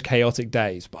busiest, most chaotic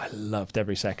days, but I loved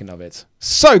every second of it.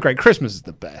 So great. Christmas is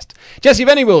the best. Jesse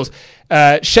Venables,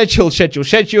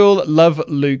 schedule. Love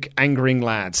Luke angering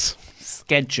lads.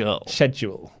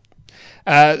 Schedule.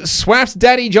 Swapped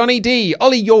Daddy Johnny D.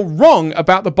 Ollie, you're wrong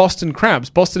about the Boston Crabs.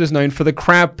 Boston is known for the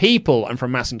crab people. I'm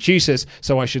from Massachusetts,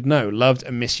 so I should know. Loved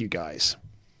and miss you guys.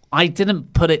 I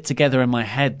didn't put it together in my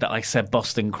head that I said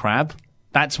Boston Crab.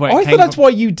 That's where it I came thought that's why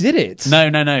you did it. No.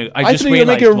 I just thought you were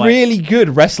making a really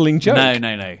good wrestling joke.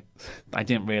 No. I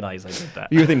didn't realise I did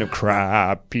that. You were thinking of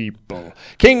crab people.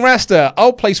 King Rasta,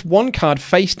 I'll place one card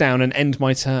face down and end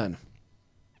my turn.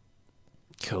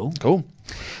 Cool.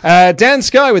 Dan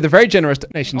Sky with a very generous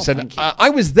donation said, I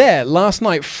was there last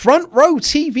night, front row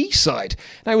TV side.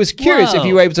 And I was curious if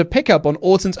you were able to pick up on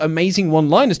Orton's amazing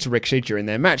one-liners to Ricochet during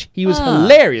their match. He was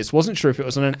hilarious. Wasn't sure if it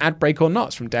was on an ad break or not.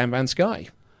 It's from Dan Van Sky.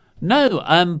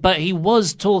 No, but he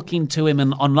was talking to him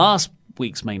on last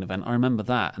week's main event. I remember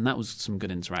that. And that was some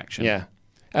good interaction. Yeah.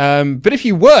 But if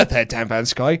you were there, Dan Van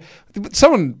Sky,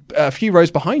 someone a few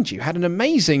rows behind you had an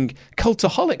amazing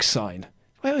Cultaholic sign.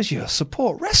 Where was your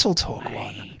support Wrestle Talk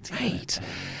one? Mate.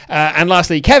 And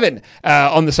lastly, Kevin,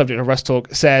 on the subject of Wrestle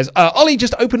Talk, says, Ollie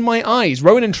just opened my eyes.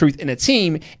 Rowan and Truth in a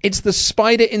team. It's the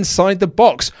spider inside the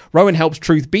box. Rowan helps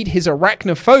Truth beat his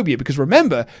arachnophobia because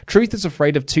remember, Truth is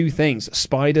afraid of two things,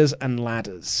 spiders and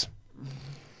ladders.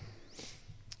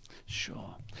 Sure.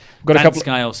 Got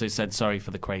Sky also said sorry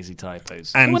for the crazy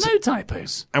typos. And there were no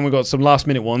typos. And we've got some last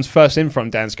minute ones. First in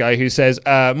from Dan Sky, who says,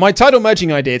 my title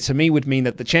merging idea to me would mean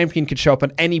that the champion could show up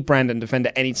on any brand and defend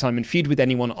at any time and feud with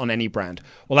anyone on any brand.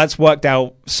 Well, that's worked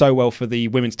out so well for the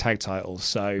women's tag titles.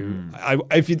 So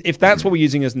if that's what we're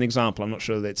using as an example, I'm not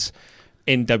sure that it's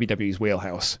in WWE's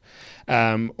wheelhouse.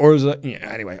 Or is it,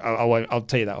 anyway, I'll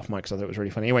tell you that off mic because I thought it was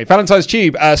really funny. Anyway, Valentine's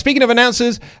Tube. Speaking of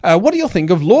announcers, what do you think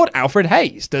of Lord Alfred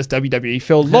Hayes? Does WWE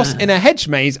feel lost in a hedge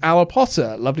maze a la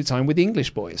Potter? Lovely time with the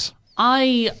English boys.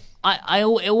 I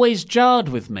always jarred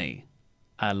with me,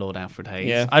 Lord Alfred Hayes.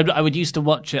 Yeah. I would used to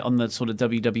watch it on the sort of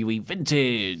WWE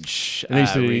vintage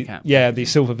recap. Yeah, the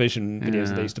Silver Vision videos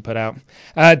that they used to put out.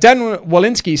 Dan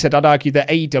Walensky said, I'd argue that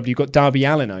AEW got Darby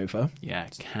Allin over. Yeah,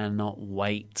 cannot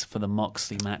wait for the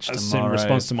Moxley match That's tomorrow. in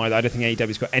response to I don't think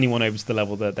AEW's got anyone over to the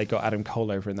level that they got Adam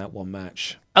Cole over in that one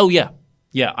match. Oh, yeah.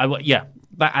 Yeah.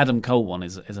 That Adam Cole one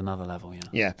is another level,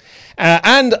 yeah. No,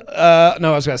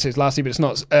 I was going to say it's lastly, but it's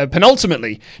not.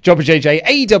 Penultimately, Jobber JJ,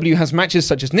 AEW has matches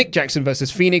such as Nick Jackson versus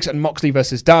Phoenix and Moxley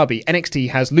versus Darby. NXT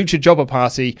has Lucha Jobber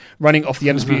Party running off the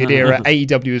Undisputed Era.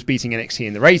 AEW is beating NXT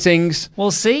in the ratings.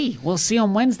 We'll see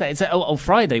on Wednesday. It's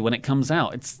Friday when it comes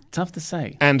out. It's tough to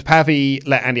say. And Pavi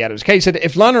let Andy Adams Cage said,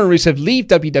 if Lana and Rusev leave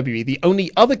WWE, the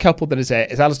only other couple that is there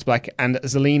is Aleister Black and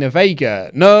Zelina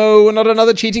Vega. No, not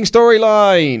another cheating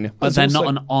storyline. But they're not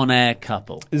an on-air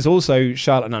couple. There's also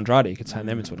Charlotte and Andrade. You could turn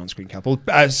them into an on-screen couple.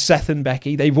 Seth and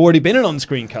Becky, they've already been an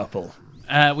on-screen couple.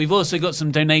 We've also got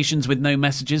some donations with no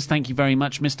messages. Thank you very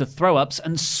much, Mr. Throw-Ups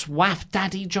and Swaff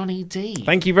Daddy Johnny D.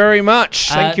 Thank you very much.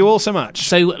 Thank you all so much.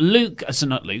 So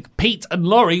Pete and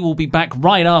Laurie will be back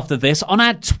right after this on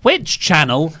our Twitch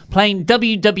channel playing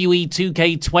WWE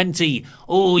 2K20.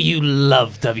 Oh, you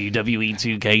love WWE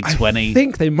 2K20. I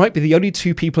think they might be the only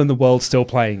two people in the world still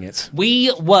playing it.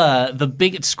 We were the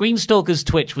biggest. Screenstalkers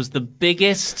Twitch was the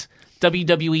biggest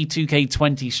WWE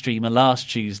 2K20 streamer last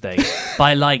Tuesday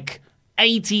by like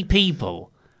 80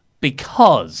 people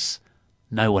because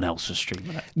no one else was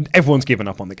streaming it. Everyone's given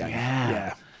up on the game.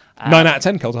 Yeah. 9 out of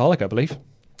 10 Cultaholic, I believe.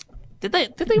 Did they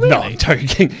really? No, I'm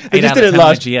joking. They just did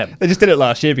it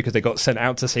last year because they got sent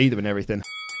out to see them and everything.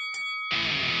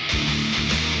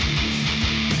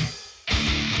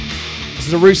 This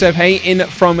is a Rusev Hey in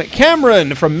from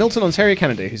Cameron from Milton, Ontario,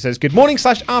 Canada, who says, good morning /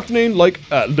 afternoon, Luke,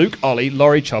 Ollie,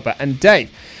 Laurie, Chopper, and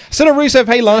Dave. Sent a Rusev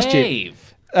Hey last year.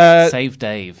 Save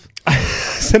Dave.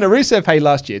 Sent a Rusev Hey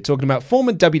last year talking about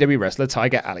former WWE wrestler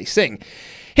Tiger Ali Singh.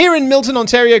 Here in Milton,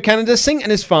 Ontario, Canada, Singh and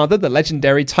his father, the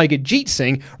legendary Tiger Jeet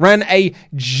Singh, run a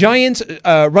giant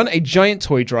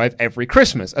toy drive every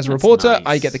Christmas. As a reporter, nice.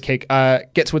 I get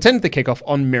to attend the kickoff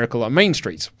on Miracle on Main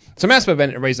Street. It's a massive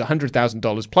event that raised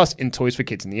 $100,000 plus in toys for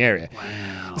kids in the area.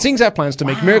 Wow. Singh's have plans to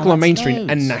make Miracle on Main Street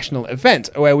a national event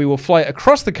where we will fly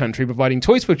across the country providing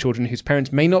toys for children whose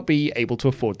parents may not be able to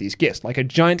afford these gifts, like a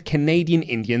giant Canadian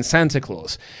Indian Santa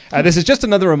Claus. This is just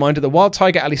another reminder that while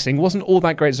Tiger Ali Singh wasn't all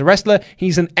that great as a wrestler,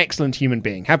 he's an excellent human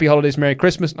being. Happy holidays, Merry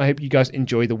Christmas, and I hope you guys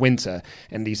enjoy the winter.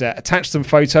 And he's attached some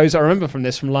photos. I remember from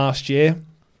last year.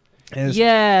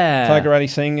 Yeah. Tiger Ali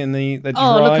Singh in the drive.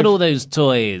 Oh, look at all those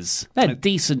toys. They're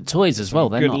decent toys as well.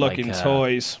 They're good looking like,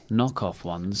 toys. Knockoff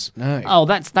ones. No. Oh,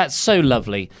 that's so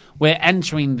lovely. We're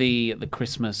entering the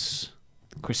Christmas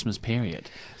period.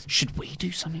 Should we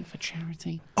do something for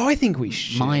charity? Oh, I think we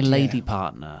should. My lady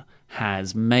partner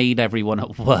has made everyone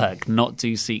at work not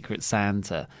do Secret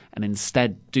Santa and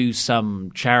instead do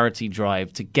some charity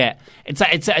drive to get... It's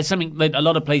something that a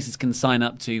lot of places can sign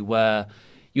up to where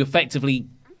you effectively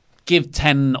give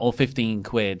 10 or 15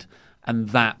 quid and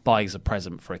that buys a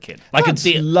present for a kid. That's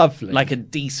lovely. Like a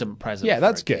decent present. Yeah, for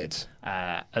that's a kid.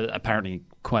 good. Apparently,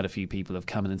 quite a few people have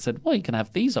come in and said, well, you can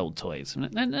have these old toys.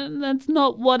 And that's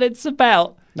not what it's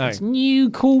about. No. It's new,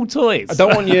 cool toys. I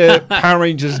don't want your Power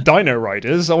Rangers Dino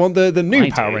Riders. I want the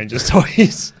new Power Rangers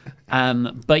toys.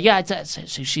 But yeah, so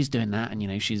she's doing that.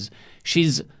 And, she's.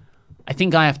 I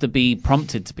think I have to be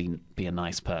prompted to be a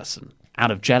nice person out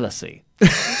of jealousy.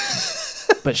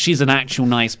 But she's an actual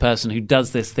nice person who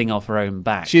does this thing off her own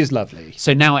back. She is lovely.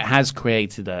 So now it has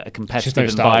created a competitive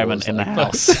environment in the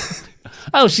house.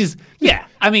 Oh,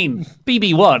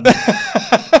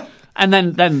 BB1. And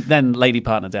then lady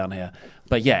partner down here.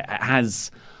 But yeah, it has...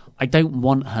 I don't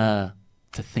want her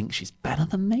to think she's better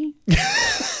than me.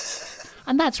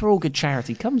 And that's where all good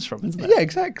charity comes from, isn't it? Yeah,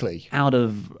 exactly. Out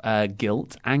of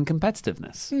guilt and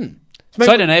competitiveness.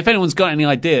 So I don't know if anyone's got any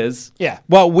ideas. Yeah.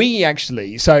 Well,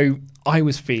 so I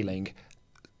was feeling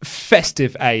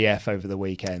festive AF over the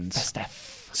weekend. Festive.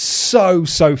 So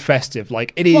festive.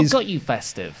 Like it is. What got you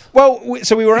festive? Well,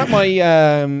 so we were at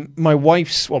my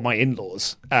wife's, my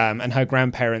in-laws, and her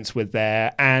grandparents were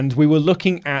there, and we were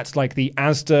looking at like the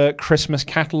Asda Christmas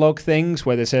catalogue things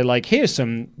where they say like, here's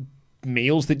some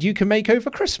meals that you can make over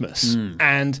Christmas.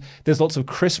 And there's lots of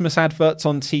Christmas adverts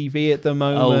on TV at the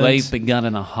moment. Oh, they've begun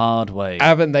in a hard way.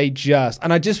 Haven't they just?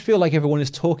 And I just feel like everyone is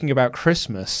talking about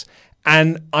Christmas,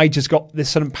 and I just got this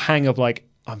sudden pang of like,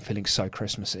 I'm feeling so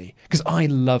Christmassy because I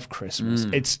love Christmas.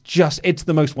 It's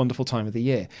the most wonderful time of the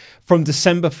year. From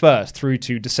December 1st through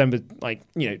to December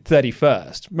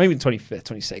 31st, maybe the 25th,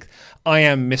 26th, I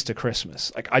am Mr.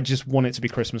 Christmas. Like I just want it to be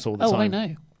Christmas all the time. Oh, I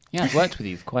know. Yeah, I've worked with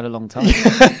you for quite a long time.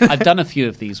 I've done a few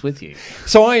of these with you.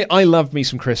 So I love me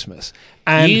some Christmas.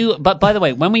 And But by the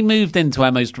way, when we moved into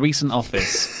our most recent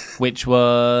office, which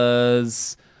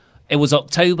was... It was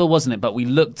October, wasn't it? But we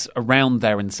looked around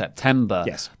there in September.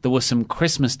 Yes. There were some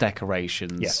Christmas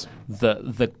decorations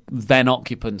that the then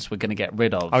occupants were going to get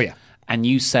rid of. Oh, yeah. And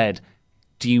you said,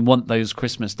 do you want those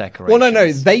Christmas decorations? Well,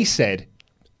 no. They said,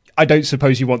 I don't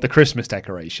suppose you want the Christmas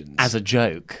decorations. As a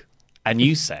joke. And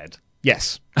you said...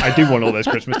 Yes, I do want all those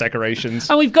Christmas decorations.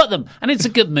 And we've got them. And it's a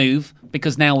good move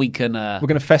because now we can... we're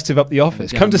going to festive up the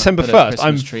office. Come December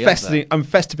 1st, I'm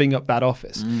festiving up that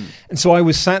office. And so I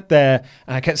was sat there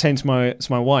and I kept saying to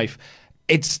my wife,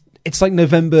 it's like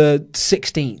November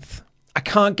 16th. I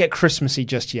can't get Christmassy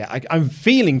just yet. I'm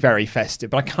feeling very festive,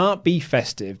 but I can't be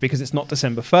festive because it's not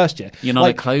December 1st yet. You're not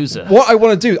a closer. What I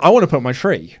want to do, I want to put up my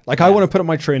tree. I want to put up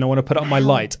my tree and I want to put up my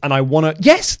lights. And I want to,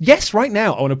 yes, right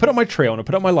now. I want to put up my tree, I want to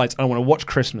put up my lights, and I want to watch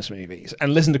Christmas movies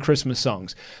and listen to Christmas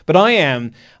songs. But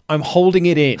I'm holding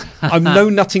it in. I'm no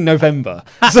nutting November.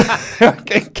 So I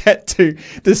can get to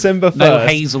December 1st. No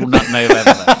hazelnut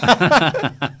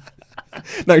November.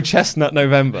 No chestnut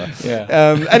November.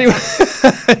 Yeah. Anyway,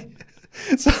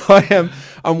 so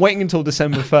I'm waiting until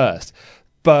December 1st.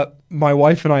 But my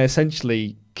wife and I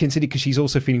essentially considered, because she's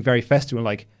also feeling very festive, and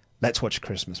like, let's watch a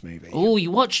Christmas movie. Oh,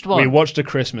 you watched one? We watched a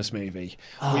Christmas movie.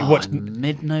 We watched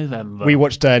mid-November. We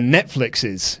watched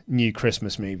Netflix's new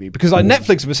Christmas movie, because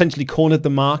Netflix have essentially cornered the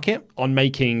market on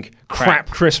making crap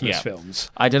Christmas films.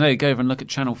 I don't know. Go over and look at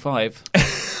Channel 5.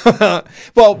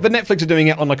 Well, but Netflix are doing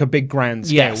it on like a big grand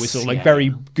scale with sort of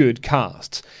very good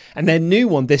casts. And their new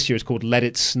one this year is called Let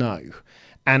It Snow.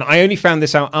 And I only found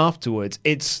this out afterwards.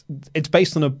 It's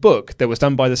based on a book that was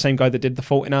done by the same guy that did The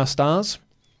Fault in Our Stars.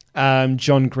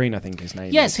 John Green, I think his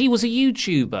name is. He was a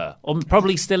YouTuber, or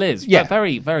probably still is. Yeah. But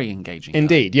very, very engaging.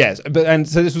 Indeed, yes. And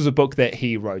so this was a book that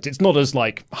he wrote. It's not as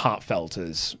like heartfelt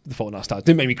as The Fault in Our Stars. It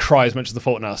didn't make me cry as much as The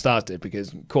Fault in Our Stars did,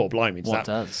 because, cool, blimey. What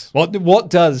does? What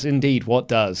does, indeed, what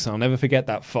does. I'll never forget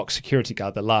that Fox security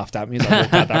guard that laughed at me as I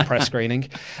walked out that press screening.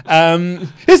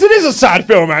 Yes, it is a sad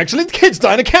film, actually. The kid's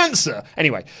dying of cancer.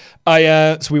 Anyway,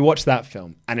 so we watched that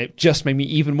film, and it just made me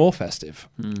even more festive.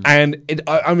 And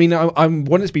I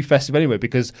wanted to be festive anyway,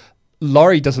 because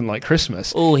Laurie doesn't like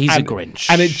Christmas. Oh, he's a Grinch.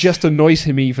 And it just annoys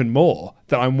him even more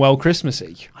that I'm well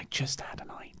Christmassy. I just had an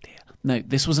idea. No,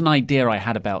 this was an idea I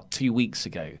had about 2 weeks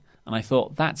ago, and I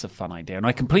thought that's a fun idea, and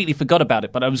I completely forgot about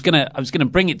it. But I was gonna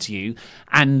bring it to you,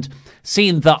 and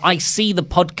seeing that I see the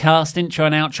podcast intro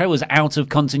and outro was out of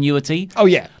continuity. Oh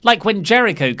yeah, like when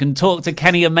Jericho can talk to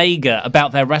Kenny Omega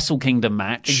about their Wrestle Kingdom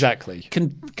match. Exactly.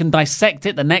 Can dissect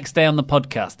it the next day on the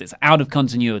podcast. It's out of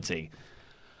continuity.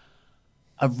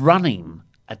 Running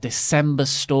a December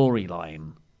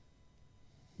storyline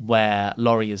where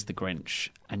Laurie is the Grinch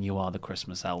and you are the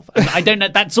Christmas elf. And I don't know.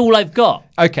 That's all I've got.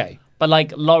 Okay. But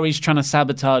like Laurie's trying to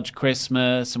sabotage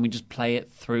Christmas and we just play it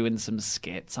through in some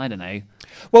skits. I don't know.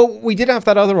 Well, we did have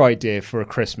that other idea for a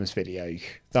Christmas video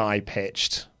that I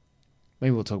pitched.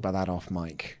 Maybe we'll talk about that off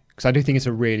mic, because I do think it's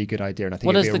a really good idea, and I think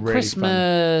what it'd is be the really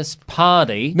Christmas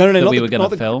party? No, that not we the, were going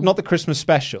to film. Not the Christmas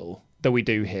special that we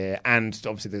do here, and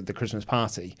obviously the Christmas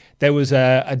party. There was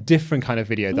a different kind of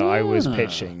video that I was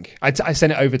pitching. I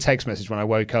sent it over text message when I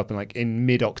woke up in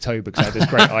mid-October, because I had this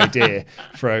great idea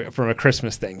from a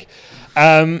Christmas thing.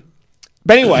 But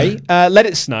anyway, Let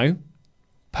It Snow,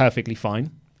 perfectly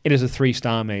fine. It is a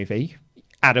 3-star movie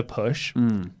at a push.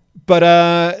 But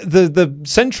the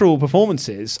central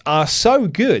performances are so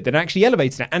good that it actually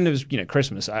elevated it. And it was,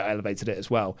 Christmas, I elevated it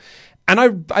as well. And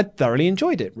I thoroughly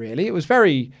enjoyed it, really. It was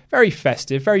very, very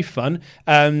festive, very fun.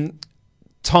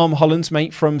 Tom Holland's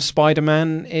mate from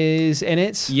Spider-Man is in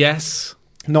it. Yes.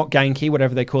 Not Genki,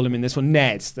 whatever they call him in this one.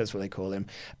 Ned, that's what they call him.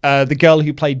 The girl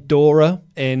who played Dora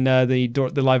in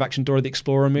the live-action Dora the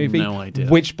Explorer movie. No idea.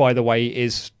 Which, by the way,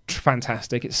 is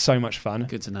fantastic. It's so much fun.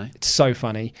 Good to know. It's so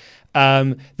funny.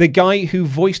 The guy who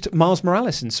voiced Miles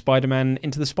Morales in Spider-Man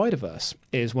Into the Spider-Verse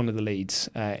is one of the leads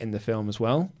in the film as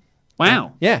well.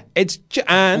 Wow. Yeah. It's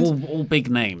and all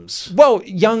big names. Well,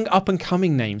 young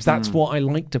up-and-coming names. That's what I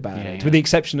liked about it, with the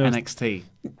exception of... NXT.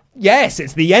 Yes,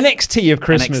 it's the NXT of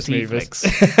Christmas NXT movies.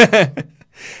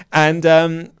 And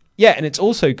and it's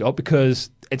also got,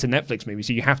 because it's a Netflix movie,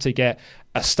 so you have to get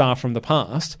a star from the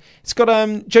past. It's got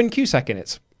Joan Cusack in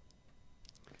it.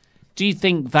 Do you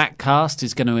think that cast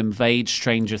is going to invade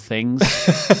Stranger Things?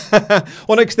 Well,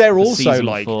 no, because they're also season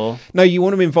like 4? No, you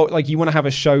want to involve, you want to have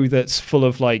a show that's full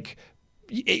of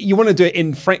you want to do it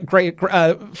in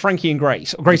Frankie and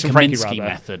Grace, or Grace and Frankie, rather. Kaminsky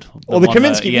method. Or the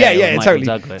Kaminsky, yeah, totally.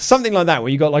 Douglas. Something like that, where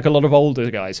you got a lot of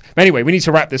older guys. But anyway, we need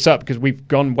to wrap this up, because we've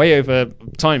gone way over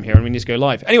time here and we need to go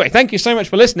live. Anyway, thank you so much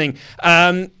for listening.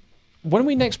 When are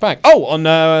we next back? Oh, on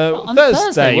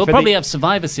Thursday. We'll probably have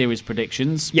Survivor Series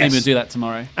predictions. Yes. Maybe we'll do that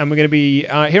tomorrow. And we're going to be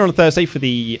here on Thursday for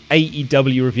the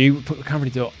AEW review. We can't really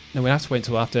do it. No, we'll have to wait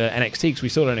until after NXT, because we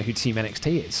still don't know who Team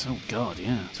NXT is. Oh, God,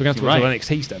 yeah. So we're going to have to wait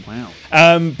until NXT's done.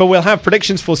 Wow. But we'll have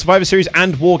predictions for Survivor Series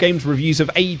and War Games, reviews of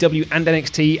AEW and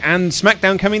NXT and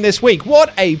SmackDown coming this week.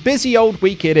 What a busy old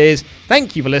week it is.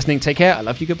 Thank you for listening. Take care. I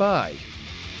love you. Goodbye.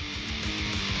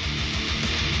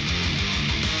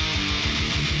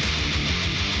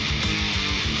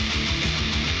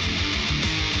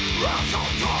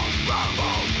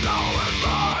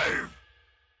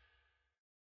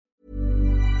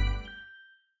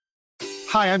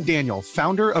 Hi, I'm Daniel,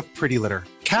 founder of Pretty Litter.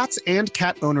 Cats and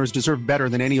cat owners deserve better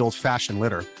than any old-fashioned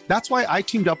litter. That's why I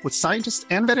teamed up with scientists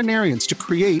and veterinarians to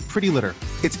create Pretty Litter.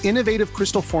 Its innovative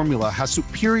crystal formula has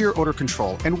superior odor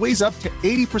control and weighs up to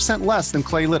 80% less than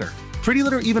clay litter. Pretty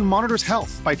Litter even monitors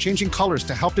health by changing colors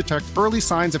to help detect early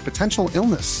signs of potential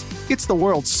illness. It's the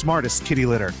world's smartest kitty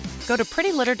litter. Go to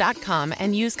prettylitter.com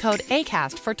and use code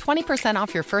ACAST for 20%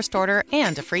 off your first order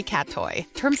and a free cat toy.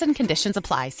 Terms and conditions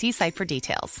apply. See site for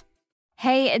details.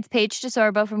 Hey, it's Paige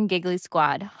DeSorbo from Giggly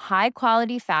Squad. High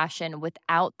quality fashion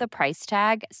without the price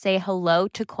tag. Say hello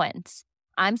to Quince.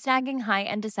 I'm snagging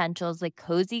high-end essentials like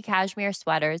cozy cashmere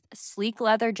sweaters, sleek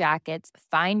leather jackets,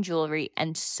 fine jewelry,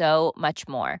 and so much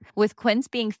more. With Quince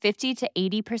being 50 to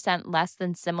 80% less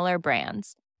than similar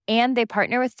brands. And they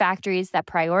partner with factories that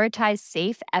prioritize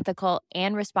safe, ethical,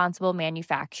 and responsible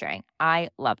manufacturing. I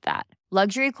love that.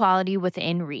 Luxury quality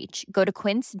within reach. Go to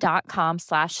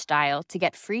quince.com/style to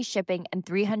get free shipping and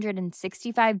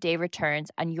 365-day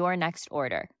returns on your next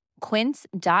order.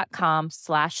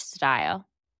 Quince.com/style.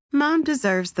 Mom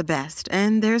deserves the best,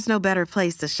 and there's no better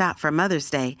place to shop for Mother's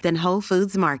Day than Whole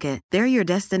Foods Market. They're your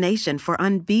destination for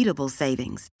unbeatable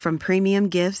savings, from premium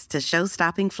gifts to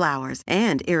show-stopping flowers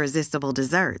and irresistible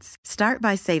desserts. Start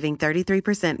by saving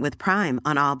 33% with Prime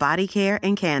on all body care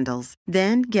and candles.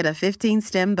 Then get a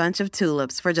 15-stem bunch of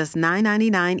tulips for just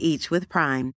 $9.99 each with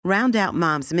Prime. Round out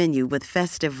Mom's menu with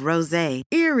festive rosé,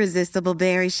 irresistible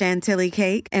berry chantilly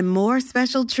cake, and more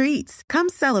special treats. Come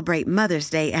celebrate Mother's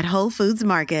Day at Whole Foods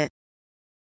Market.